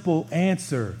simple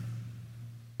answer,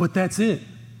 but that's it.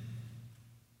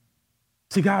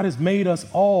 See, God has made us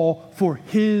all for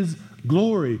his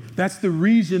glory. That's the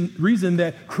reason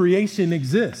that creation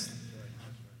exists.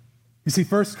 You see,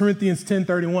 1 Corinthians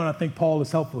 10:31, I think Paul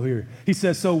is helpful here. He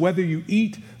says, so whether you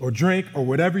eat or drink or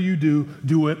whatever you do,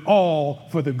 do it all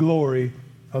for the glory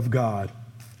of God.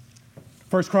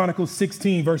 1 Chronicles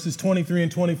 16, verses 23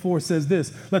 and 24 says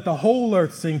this: "Let the whole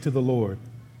earth sing to the Lord.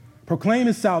 Proclaim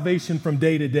his salvation from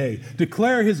day to day.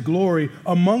 Declare his glory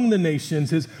among the nations,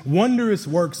 his wondrous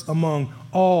works among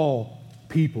all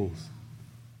peoples."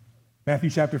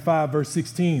 Matthew chapter 5, verse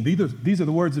 16. These are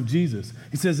the words of Jesus.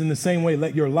 He says, "In the same way,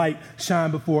 let your light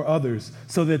shine before others,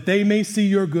 so that they may see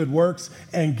your good works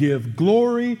and give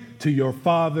glory to your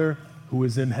Father who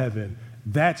is in heaven."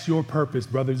 That's your purpose,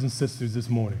 brothers and sisters, this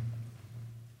morning.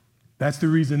 That's the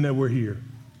reason that we're here.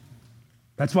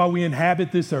 That's why we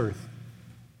inhabit this earth.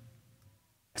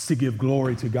 It's to give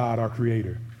glory to God, our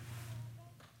Creator.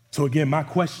 So again, my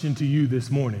question to you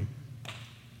this morning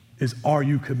is, are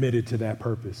you committed to that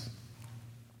purpose?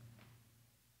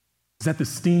 Is that the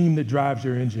steam that drives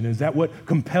your engine? Is that what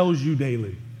compels you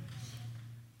daily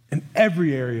in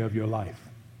every area of your life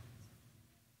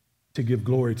to give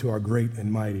glory to our great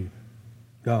and mighty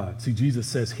God? See, Jesus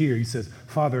says here, he says,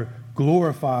 "Father,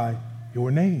 glorify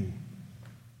your name."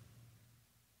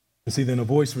 And see, then a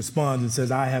voice responds and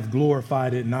says, "I have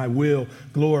glorified it and I will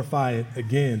glorify it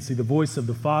again." See, the voice of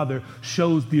the Father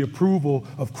shows the approval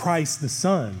of Christ the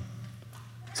Son.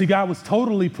 See, God was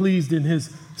totally pleased in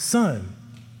his Son.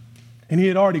 And he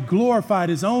had already glorified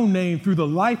his own name through the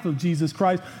life of Jesus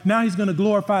Christ. Now he's going to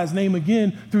glorify his name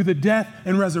again through the death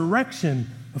and resurrection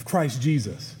of Christ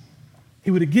Jesus.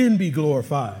 He would again be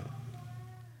glorified.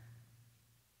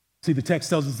 See, the text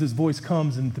tells us this voice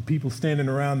comes and the people standing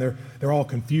around, they're all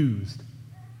confused.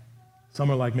 Some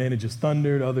are like, man, it just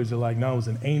thundered. Others are like, no, it was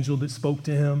an angel that spoke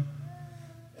to him.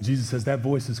 And Jesus says, that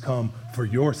voice has come for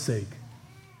your sake,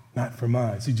 not for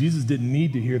mine. See, Jesus didn't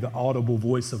need to hear the audible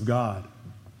voice of God.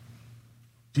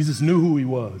 Jesus knew who he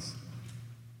was.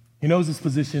 He knows his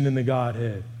position in the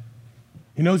Godhead.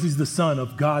 He knows he's the Son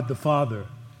of God the Father.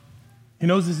 He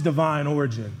knows his divine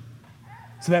origin.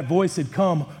 So that voice had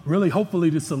come really hopefully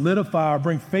to solidify or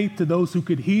bring faith to those who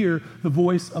could hear the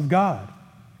voice of God.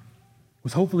 It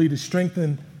was hopefully to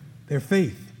strengthen their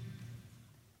faith.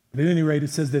 But at any rate, it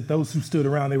says that those who stood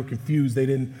around, they were confused. They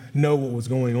didn't know what was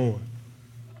going on.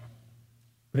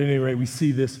 But at any rate, we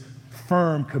see this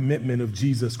firm commitment of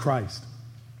Jesus Christ.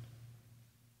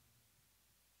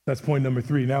 That's point number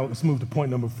 3. Now let's move to point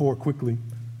number 4 quickly.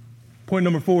 Point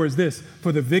number 4 is this: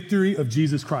 for the victory of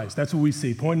Jesus Christ. That's what we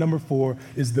see. Point number 4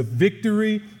 is the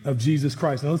victory of Jesus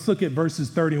Christ. Now let's look at verses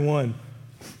 31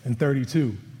 and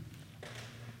 32.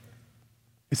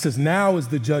 It says, "Now is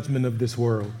the judgment of this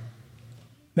world.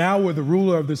 Now will the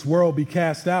ruler of this world be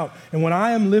cast out. And when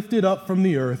I am lifted up from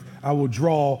the earth, I will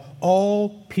draw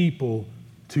all people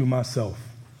to myself."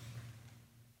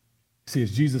 See,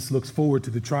 as Jesus looks forward to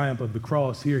the triumph of the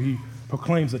cross, here he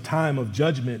proclaims a time of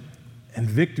judgment and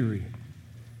victory.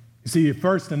 You see, he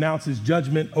first announces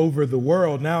judgment over the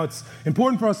world. Now it's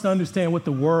important for us to understand what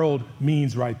the world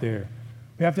means right there.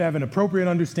 We have to have an appropriate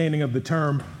understanding of the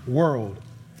term world.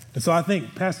 And so I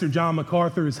think Pastor John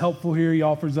MacArthur is helpful here. He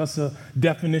offers us a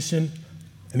definition,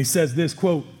 and he says this,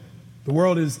 quote, "The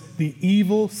world is the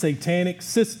evil satanic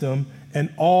system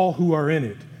and all who are in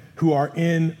it, who are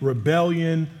in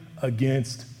rebellion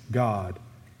against God,"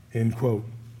 end quote.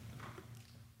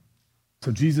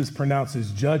 So Jesus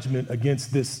pronounces judgment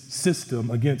against this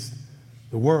system, against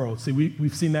the world. See,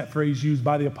 we've seen that phrase used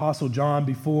by the Apostle John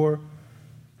before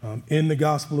in the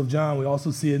Gospel of John. We also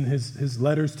see it in his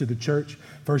letters to the church,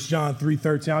 1 John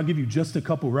 3:13. I'll give you just a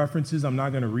couple references. I'm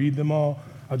not going to read them all.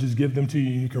 I'll just give them to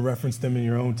you. You can reference them in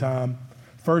your own time.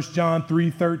 1 John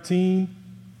 3:13,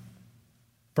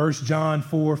 1 John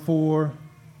 4:4,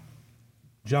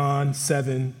 John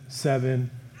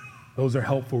 7:7. Those are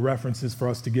helpful references for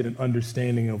us to get an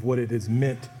understanding of what it is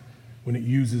meant when it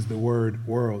uses the word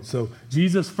world. So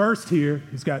Jesus first here,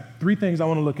 he's got 3 things I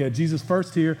want to look at. Jesus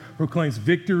first here proclaims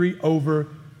victory over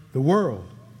the world.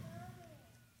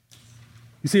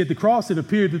 You see, at the cross, it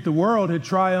appeared that the world had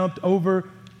triumphed over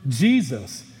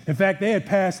Jesus. In fact, they had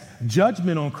passed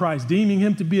judgment on Christ, deeming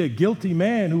him to be a guilty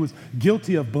man who was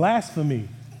guilty of blasphemy.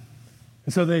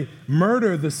 And so they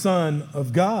murder the Son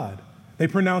of God. They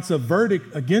pronounce a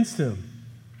verdict against him.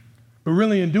 But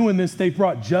really in doing this, they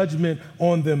brought judgment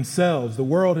on themselves. The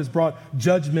world has brought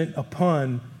judgment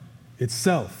upon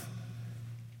itself.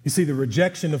 You see, the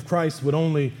rejection of Christ would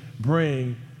only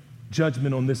bring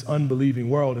judgment on this unbelieving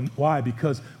world. And why?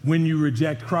 Because when you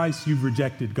reject Christ, you've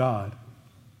rejected God.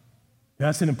 And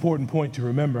that's an important point to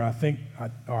remember. I think,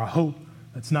 or I hope,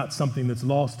 that's not something that's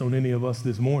lost on any of us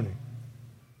this morning.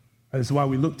 That's why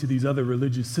we look to these other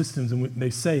religious systems and they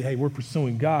say, hey, we're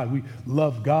pursuing God. We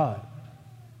love God.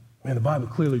 Man, the Bible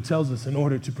clearly tells us in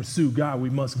order to pursue God, we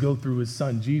must go through his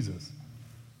Son, Jesus.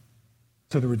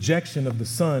 So the rejection of the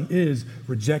Son is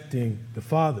rejecting the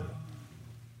Father.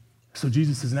 So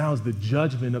Jesus says now is the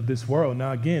judgment of this world.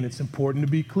 Now, again, it's important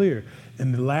to be clear.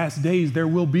 In the last days, there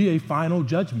will be a final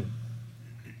judgment.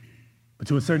 But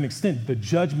to a certain extent, the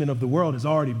judgment of the world has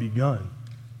already begun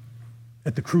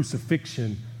at the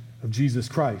crucifixion of Jesus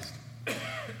Christ.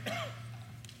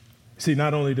 See,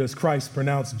 not only does Christ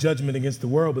pronounce judgment against the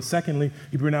world, but secondly,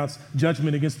 he pronounced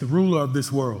judgment against the ruler of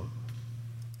this world.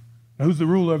 Now, who's the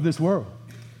ruler of this world?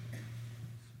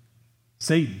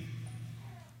 Satan.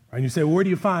 And you say, well, where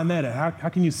do you find that at? How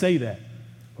can you say that?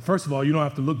 Well, first of all, you don't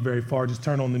have to look very far. Just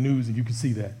turn on the news and you can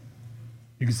see that.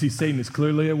 You can see Satan is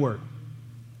clearly at work.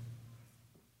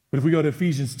 But if we go to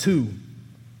Ephesians 2,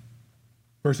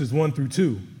 verses 1 through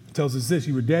 2, it tells us this: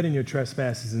 you were dead in your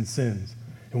trespasses and sins,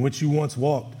 in which you once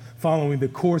walked, following the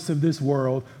course of this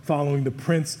world, following the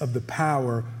prince of the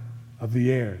power of the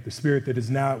air, the spirit that is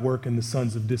now at work in the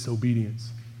sons of disobedience.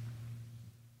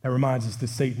 That reminds us that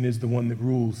Satan is the one that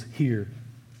rules here.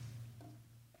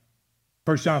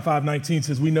 1 John 5:19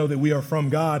 says, we know that we are from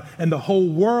God, and the whole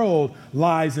world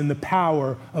lies in the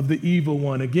power of the evil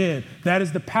one. Again, that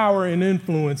is the power and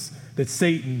influence that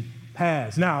Satan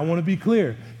has. Now, I want to be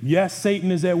clear. Yes,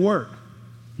 Satan is at work.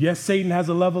 Yes, Satan has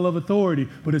a level of authority,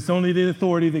 but it's only the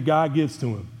authority that God gives to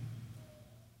him.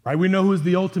 Right? We know who's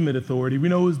the ultimate authority. We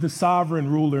know who's the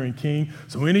sovereign ruler and king.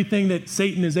 So anything that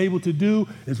Satan is able to do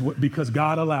is because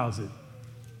God allows it.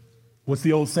 What's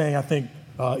the old saying? I think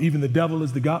even the devil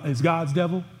is God's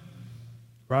devil,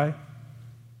 right?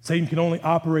 Satan can only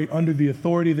operate under the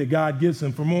authority that God gives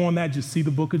him. For more on that, just see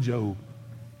the book of Job.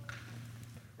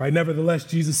 Right? Nevertheless,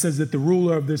 Jesus says that the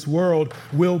ruler of this world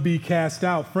will be cast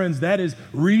out. Friends, that is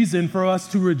reason for us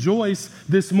to rejoice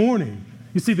this morning.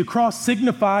 You see, the cross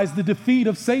signifies the defeat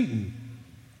of Satan.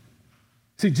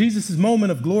 See, Jesus'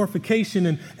 moment of glorification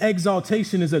and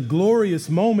exaltation is a glorious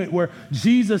moment where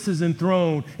Jesus is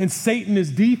enthroned and Satan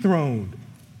is dethroned.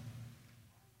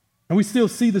 And we still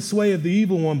see the sway of the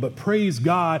evil one, but praise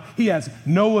God, he has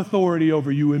no authority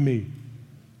over you and me,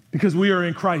 because we are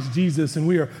in Christ Jesus and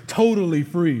we are totally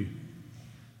free.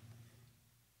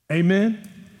 Amen?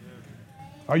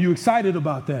 Are you excited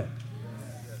about that?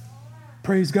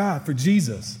 Praise God for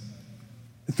Jesus.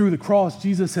 Through the cross,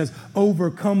 Jesus has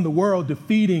overcome the world,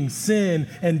 defeating sin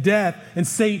and death and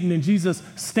Satan, and Jesus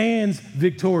stands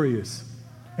victorious.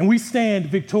 And we stand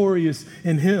victorious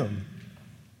in him.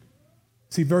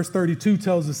 See, verse 32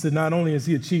 tells us that not only has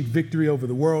he achieved victory over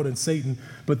the world and Satan,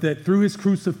 but that through his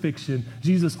crucifixion,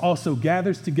 Jesus also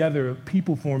gathers together a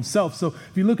people for himself. So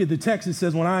if you look at the text, it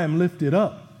says, when I am lifted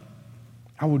up,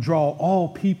 I will draw all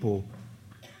people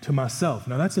to myself.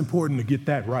 Now, that's important to get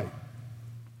that right.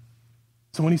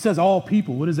 So when he says all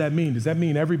people, what does that mean? Does that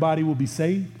mean everybody will be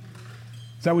saved?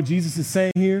 Is that what Jesus is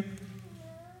saying here?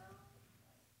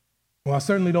 Well, I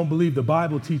certainly don't believe the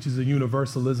Bible teaches a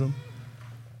universalism.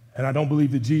 And I don't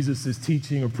believe that Jesus is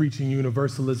teaching or preaching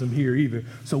universalism here either.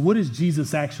 So what is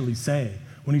Jesus actually saying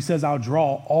when he says, I'll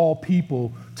draw all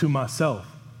people to myself?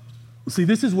 Well, see,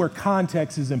 this is where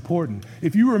context is important.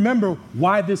 If you remember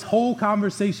why this whole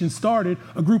conversation started,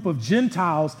 a group of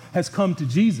Gentiles has come to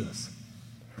Jesus,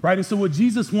 right? And so what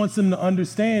Jesus wants them to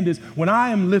understand is when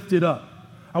I am lifted up,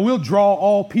 I will draw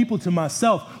all people to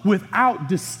myself without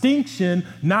distinction,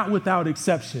 not without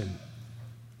exception.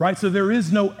 Right? So there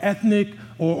is no ethnic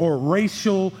or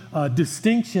racial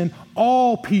distinction,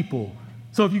 all people.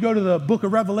 So if you go to the book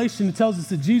of Revelation, it tells us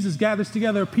that Jesus gathers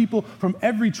together people from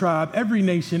every tribe, every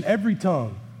nation, every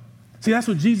tongue. See, that's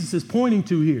what Jesus is pointing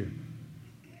to here.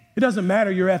 It doesn't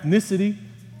matter your ethnicity.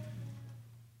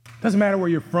 It doesn't matter where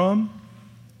you're from.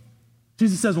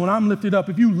 Jesus says, when I'm lifted up,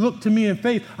 if you look to me in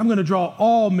faith, I'm going to draw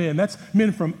all men. That's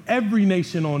men from every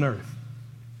nation on earth.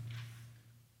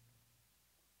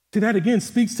 See, that again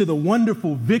speaks to the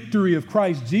wonderful victory of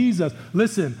Christ Jesus.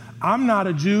 Listen, I'm not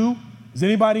a Jew. Is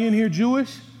anybody in here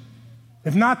Jewish?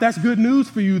 If not, that's good news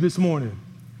for you this morning,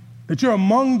 that you're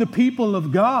among the people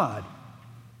of God,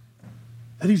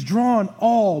 that he's drawn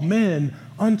all men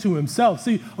unto himself.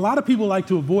 See, a lot of people like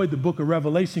to avoid the book of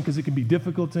Revelation because it can be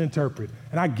difficult to interpret,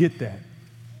 and I get that.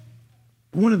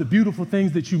 One of the beautiful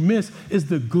things that you miss is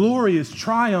the glorious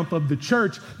triumph of the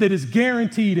church that is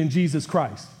guaranteed in Jesus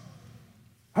Christ.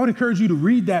 I would encourage you to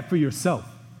read that for yourself.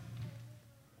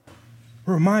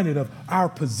 We're reminded of our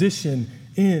position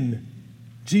in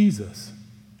Jesus.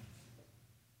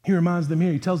 He reminds them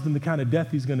here, he tells them the kind of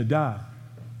death he's going to die,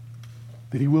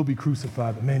 that he will be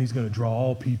crucified, but man, he's going to draw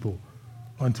all people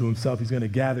unto himself. He's going to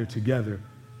gather together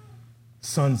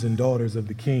sons and daughters of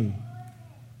the King.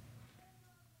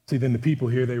 See, then the people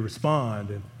here, they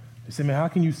respond and they say, man, how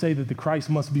can you say that the Christ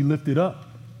must be lifted up?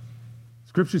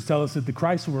 Scriptures tell us that the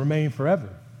Christ will remain forever.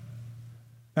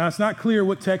 Now, it's not clear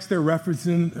what text they're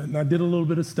referencing, and I did a little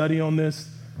bit of study on this.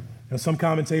 Some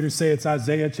commentators say it's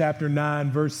Isaiah chapter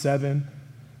 9, verse 7,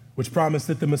 which promised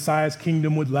that the Messiah's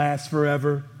kingdom would last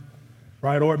forever,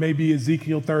 right? Or it may be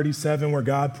Ezekiel 37, where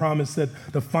God promised that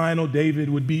the final David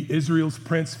would be Israel's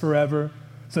prince forever.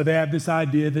 So they have this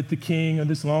idea that the king or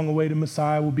this long-awaited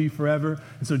Messiah will be forever.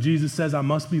 And so Jesus says, I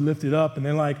must be lifted up. And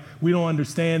they're like, we don't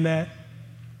understand that.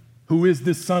 Who is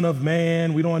this Son of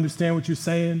Man? We don't understand what you're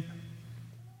saying.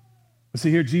 But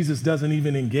see, here Jesus doesn't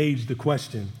even engage the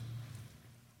question.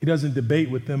 He doesn't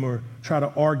debate with them or try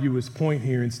to argue his point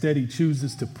here. Instead, he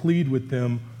chooses to plead with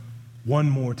them one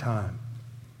more time.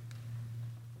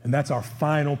 And that's our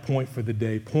final point for the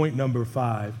day. Point number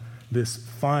 5, this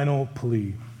final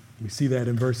plea. We see that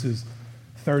in verses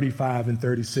 35 and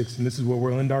 36, and this is where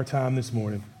we'll end our time this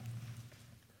morning.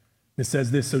 It says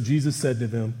this, so Jesus said to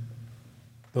them,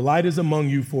 the light is among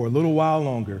you for a little while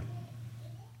longer.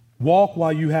 Walk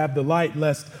while you have the light,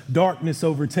 lest darkness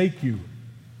overtake you.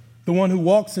 The one who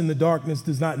walks in the darkness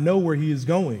does not know where he is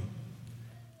going.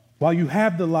 While you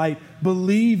have the light,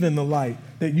 believe in the light,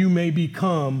 that you may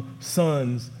become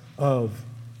sons of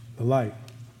the light.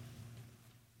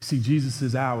 See,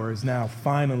 Jesus' hour is now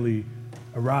finally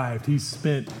arrived. He's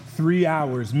spent 3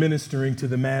 hours ministering to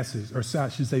the masses, or I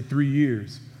should say 3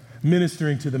 years,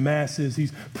 ministering to the masses.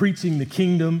 He's preaching the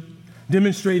kingdom,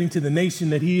 demonstrating to the nation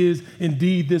that he is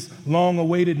indeed this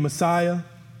long-awaited Messiah,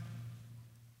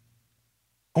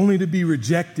 only to be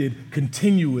rejected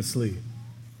continuously.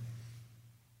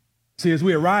 See, as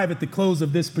we arrive at the close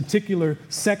of this particular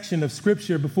section of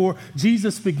Scripture, before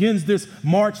Jesus begins this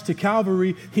march to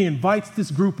Calvary, he invites this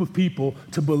group of people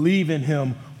to believe in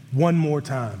him one more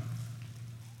time.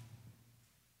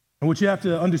 And what you have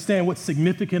to understand, what's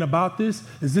significant about this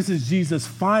is Jesus'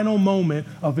 final moment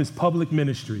of his public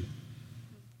ministry.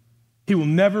 He will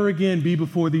never again be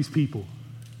before these people.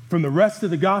 From the rest of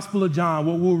the Gospel of John,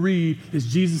 what we'll read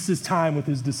is Jesus' time with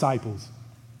his disciples.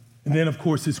 And then, of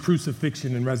course, his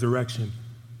crucifixion and resurrection.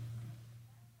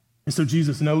 And so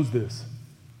Jesus knows this.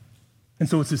 And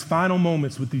so it's his final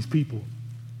moments with these people.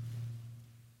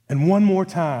 And one more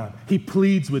time, he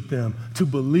pleads with them to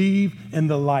believe in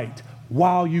the light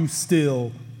while you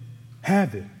still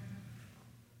have it.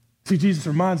 See, Jesus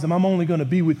reminds them, I'm only going to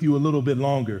be with you a little bit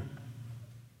longer.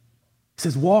 He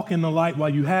says, walk in the light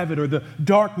while you have it, or the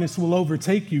darkness will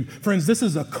overtake you. Friends, this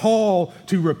is a call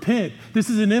to repent. This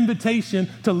is an invitation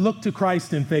to look to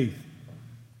Christ in faith.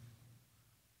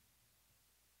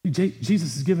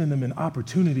 Jesus is giving them an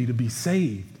opportunity to be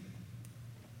saved.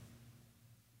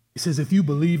 He says, if you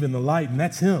believe in the light, and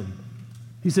that's him.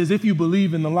 He says, if you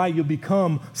believe in the light, you'll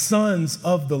become sons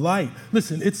of the light.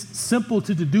 Listen, it's simple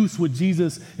to deduce what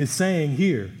Jesus is saying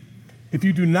here. If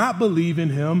you do not believe in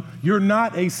him, you're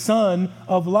not a son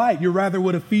of light. You're rather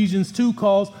what Ephesians 2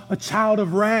 calls a child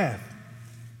of wrath.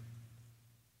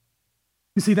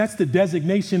 You see, that's the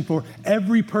designation for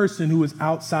every person who is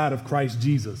outside of Christ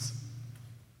Jesus.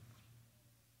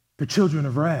 They're children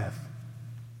of wrath.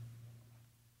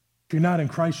 If you're not in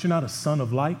Christ, you're not a son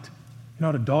of light. You're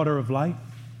not a daughter of light.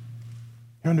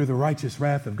 You're under the righteous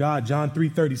wrath of God. John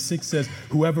 3:36 says,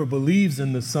 whoever believes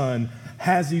in the Son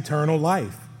has eternal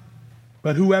life.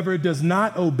 But whoever does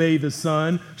not obey the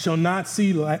Son shall not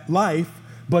see life,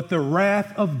 but the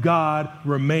wrath of God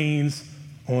remains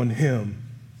on him.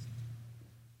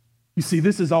 You see,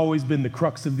 this has always been the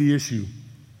crux of the issue.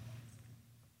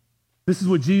 This is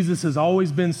what Jesus has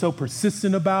always been so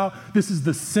persistent about. This is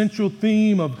the central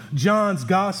theme of John's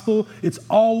gospel. It's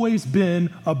always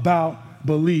been about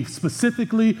belief,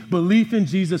 specifically belief in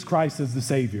Jesus Christ as the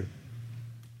Savior.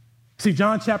 See,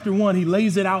 John chapter 1, he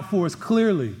lays it out for us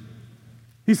clearly.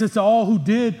 He says to all who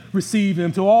did receive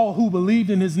him, to all who believed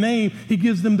in his name, he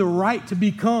gives them the right to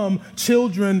become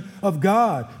children of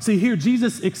God. See, here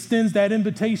Jesus extends that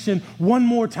invitation one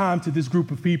more time to this group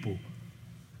of people.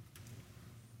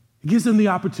 He gives them the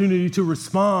opportunity to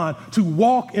respond, to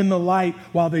walk in the light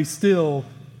while they still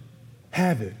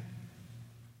have it.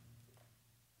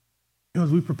 You know,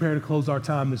 as we prepare to close our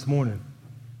time this morning,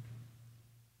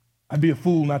 I'd be a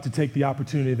fool not to take the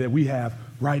opportunity that we have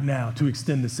right now to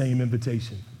extend the same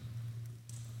invitation,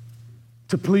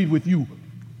 to plead with you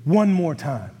one more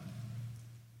time.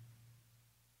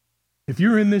 If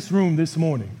you're in this room this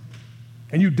morning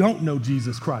and you don't know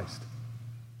Jesus Christ,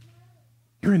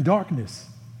 you're in darkness.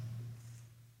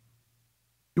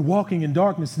 You're walking in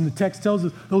darkness, and the text tells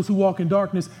us those who walk in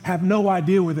darkness have no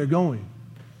idea where they're going.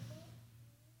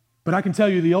 But I can tell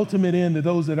you the ultimate end of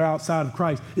those that are outside of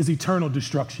Christ is eternal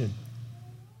destruction.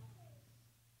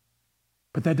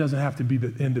 But that doesn't have to be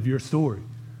the end of your story.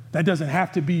 That doesn't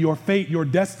have to be your fate, your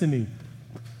destiny.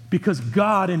 Because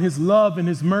God, in his love and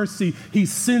his mercy, he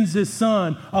sends his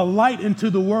son, a light into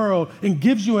the world, and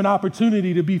gives you an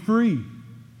opportunity to be free.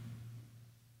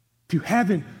 If you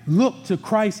haven't looked to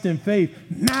Christ in faith,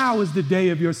 now is the day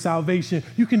of your salvation.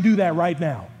 You can do that right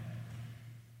now.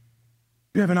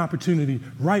 You have an opportunity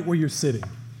right where you're sitting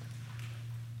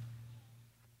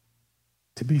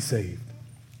to be saved.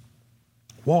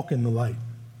 Walk in the light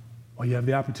while you have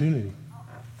the opportunity.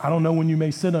 I don't know when you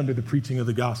may sit under the preaching of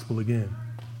the gospel again.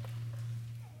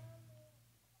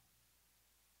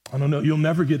 I don't know. You'll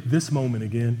never get this moment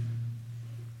again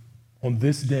on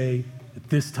this day, at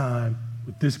this time,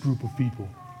 with this group of people.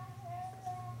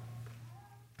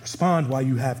 Respond while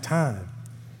you have time.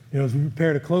 As we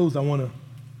prepare to close, I want to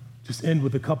just end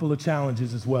with a couple of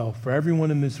challenges as well for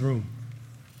everyone in this room.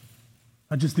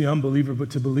 Not just the unbeliever, but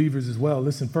to believers as well.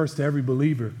 Listen, first to every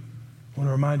believer, I want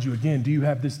to remind you again, do you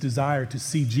have this desire to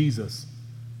see Jesus?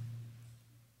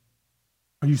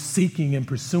 Are you seeking and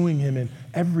pursuing him in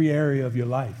every area of your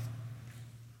life?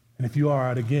 And if you are,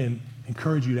 I'd again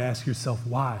encourage you to ask yourself,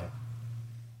 why?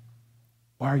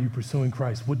 Why are you pursuing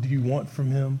Christ? What do you want from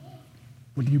him?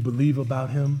 What do you believe about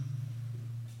him?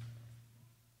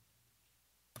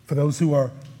 For those who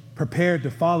are prepared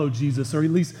to follow Jesus, or at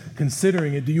least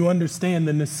considering it, do you understand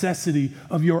the necessity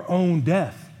of your own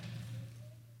death?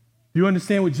 Do you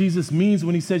understand what Jesus means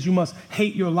when he says you must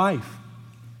hate your life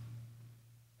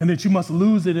and that you must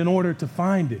lose it in order to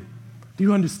find it? Do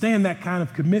you understand that kind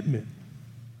of commitment?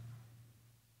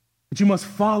 That you must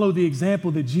follow the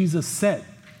example that Jesus set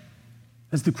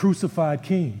as the crucified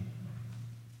King,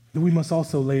 that we must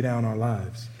also lay down our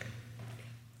lives.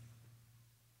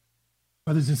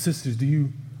 Brothers and sisters, do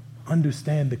you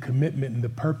understand the commitment and the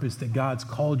purpose that God's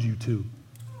called you to?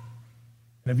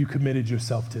 And have you committed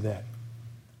yourself to that?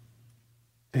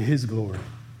 To his glory,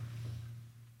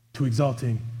 to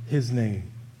exalting his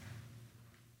name?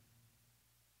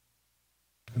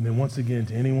 And then once again,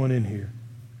 to anyone in here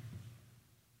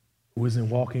who isn't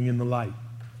walking in the light,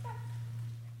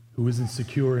 who isn't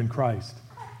secure in Christ,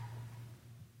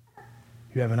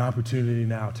 you have an opportunity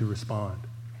now to respond,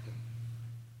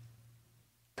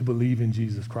 to believe in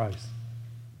Jesus Christ.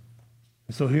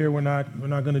 And so here we're not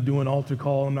going to do an altar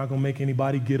call. I'm not going to make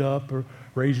anybody get up or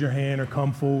raise your hand or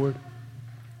come forward.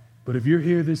 But if you're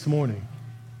here this morning,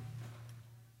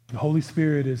 the Holy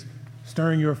Spirit is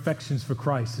stirring your affections for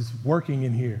Christ. It's working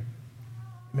in here.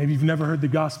 Maybe you've never heard the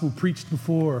gospel preached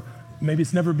before. Maybe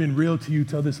it's never been real to you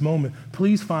till this moment.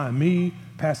 Please find me,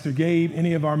 Pastor Gabe,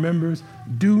 any of our members.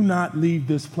 Do not leave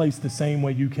this place the same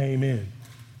way you came in.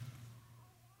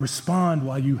 Respond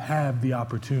while you have the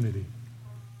opportunity.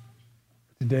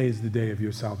 Today is the day of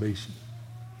your salvation.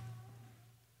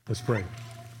 Let's pray.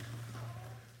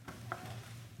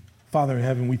 Father in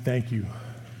heaven, we thank you.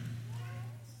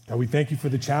 God, we thank you for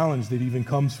the challenge that even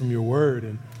comes from your word.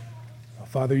 And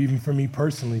Father, even for me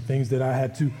personally, things that I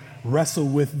had to wrestle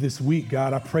with this week,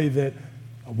 God, I pray that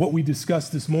what we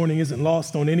discussed this morning isn't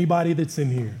lost on anybody that's in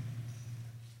here.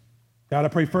 God, I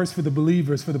pray first for the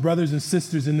believers, for the brothers and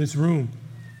sisters in this room,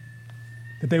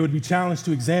 that they would be challenged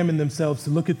to examine themselves, to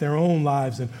look at their own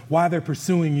lives and why they're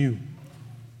pursuing you,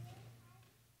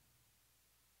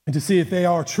 and to see if they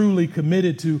are truly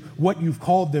committed to what you've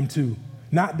called them to,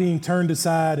 not being turned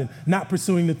aside and not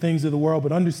pursuing the things of the world,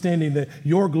 but understanding that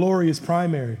your glory is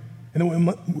primary and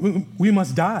that we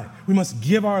must die. We must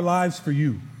give our lives for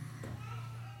you.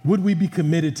 Would we be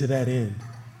committed to that end?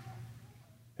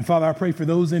 And Father, I pray for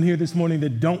those in here this morning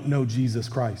that don't know Jesus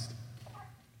Christ.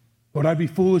 Lord, I'd be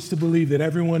foolish to believe that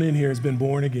everyone in here has been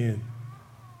born again.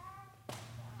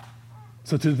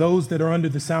 So to those that are under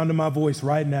the sound of my voice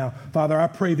right now, Father, I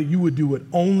pray that you would do what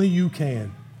only you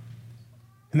can.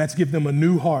 And that's give them a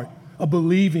new heart, a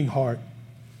believing heart,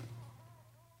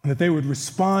 and that they would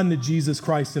respond to Jesus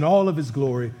Christ in all of his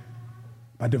glory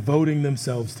by devoting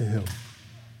themselves to him.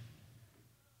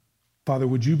 Father,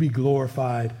 would you be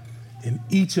glorified in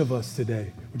each of us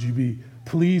today? Would you be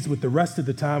pleased with the rest of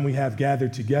the time we have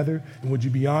gathered together? And would you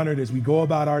be honored as we go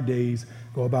about our days,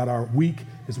 go about our week,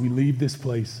 as we leave this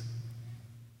place?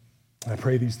 I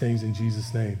pray these things in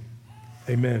Jesus' name.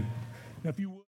 Amen. Now, if you